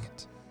 Dang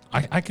it.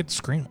 I could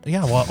scream.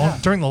 Yeah, well,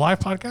 during the live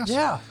podcast?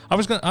 Yeah. I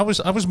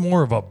was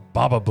more of a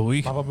Baba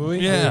Booey. Baba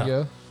Booey? Yeah. There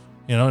you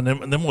You go. know,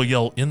 and then we'll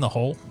yell in the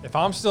hole. If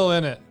I'm still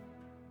in it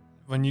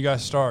when you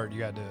guys start, you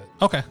got to do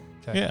it. Okay.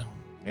 Yeah.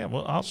 Yeah,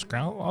 well,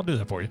 I'll do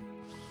that for you.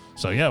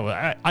 So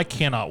yeah, I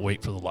cannot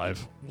wait for the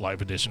live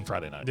edition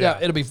Friday night. Yeah,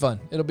 it'll be fun.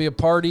 It'll be a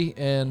party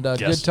and a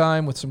good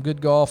time with some good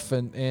golf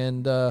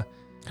and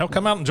hell,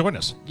 come out and join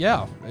us.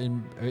 Yeah,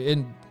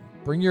 and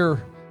bring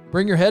your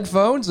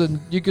headphones and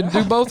you can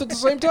do both at the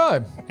same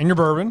time. And your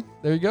bourbon.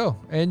 There you go.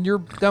 And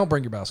don't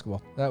bring your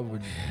basketball. That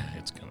would.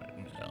 It's gonna.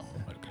 No,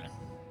 okay.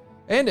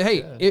 And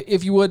hey,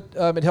 if you would,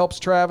 it helps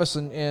Travis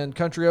and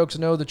Country Oaks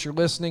know that you're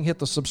listening. Hit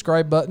the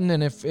subscribe button,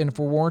 and if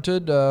we're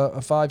warranted, a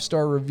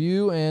 5-star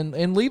review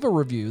and leave a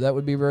review. That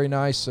would be very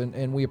nice,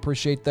 and we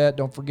appreciate that.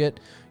 Don't forget,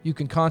 you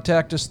can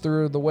contact us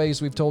through the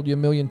ways we've told you a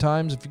million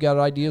times. If you got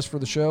ideas for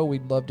the show,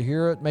 we'd love to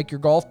hear it. Make your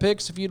golf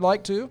picks if you'd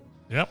like to.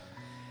 Yep.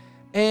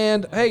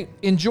 And hey,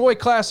 enjoy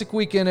Classic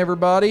Weekend,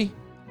 everybody.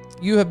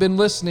 You have been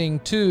listening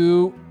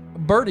to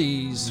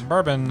Birdies,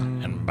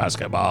 Bourbon, and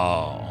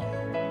Basketball.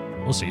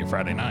 We'll see you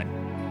Friday night.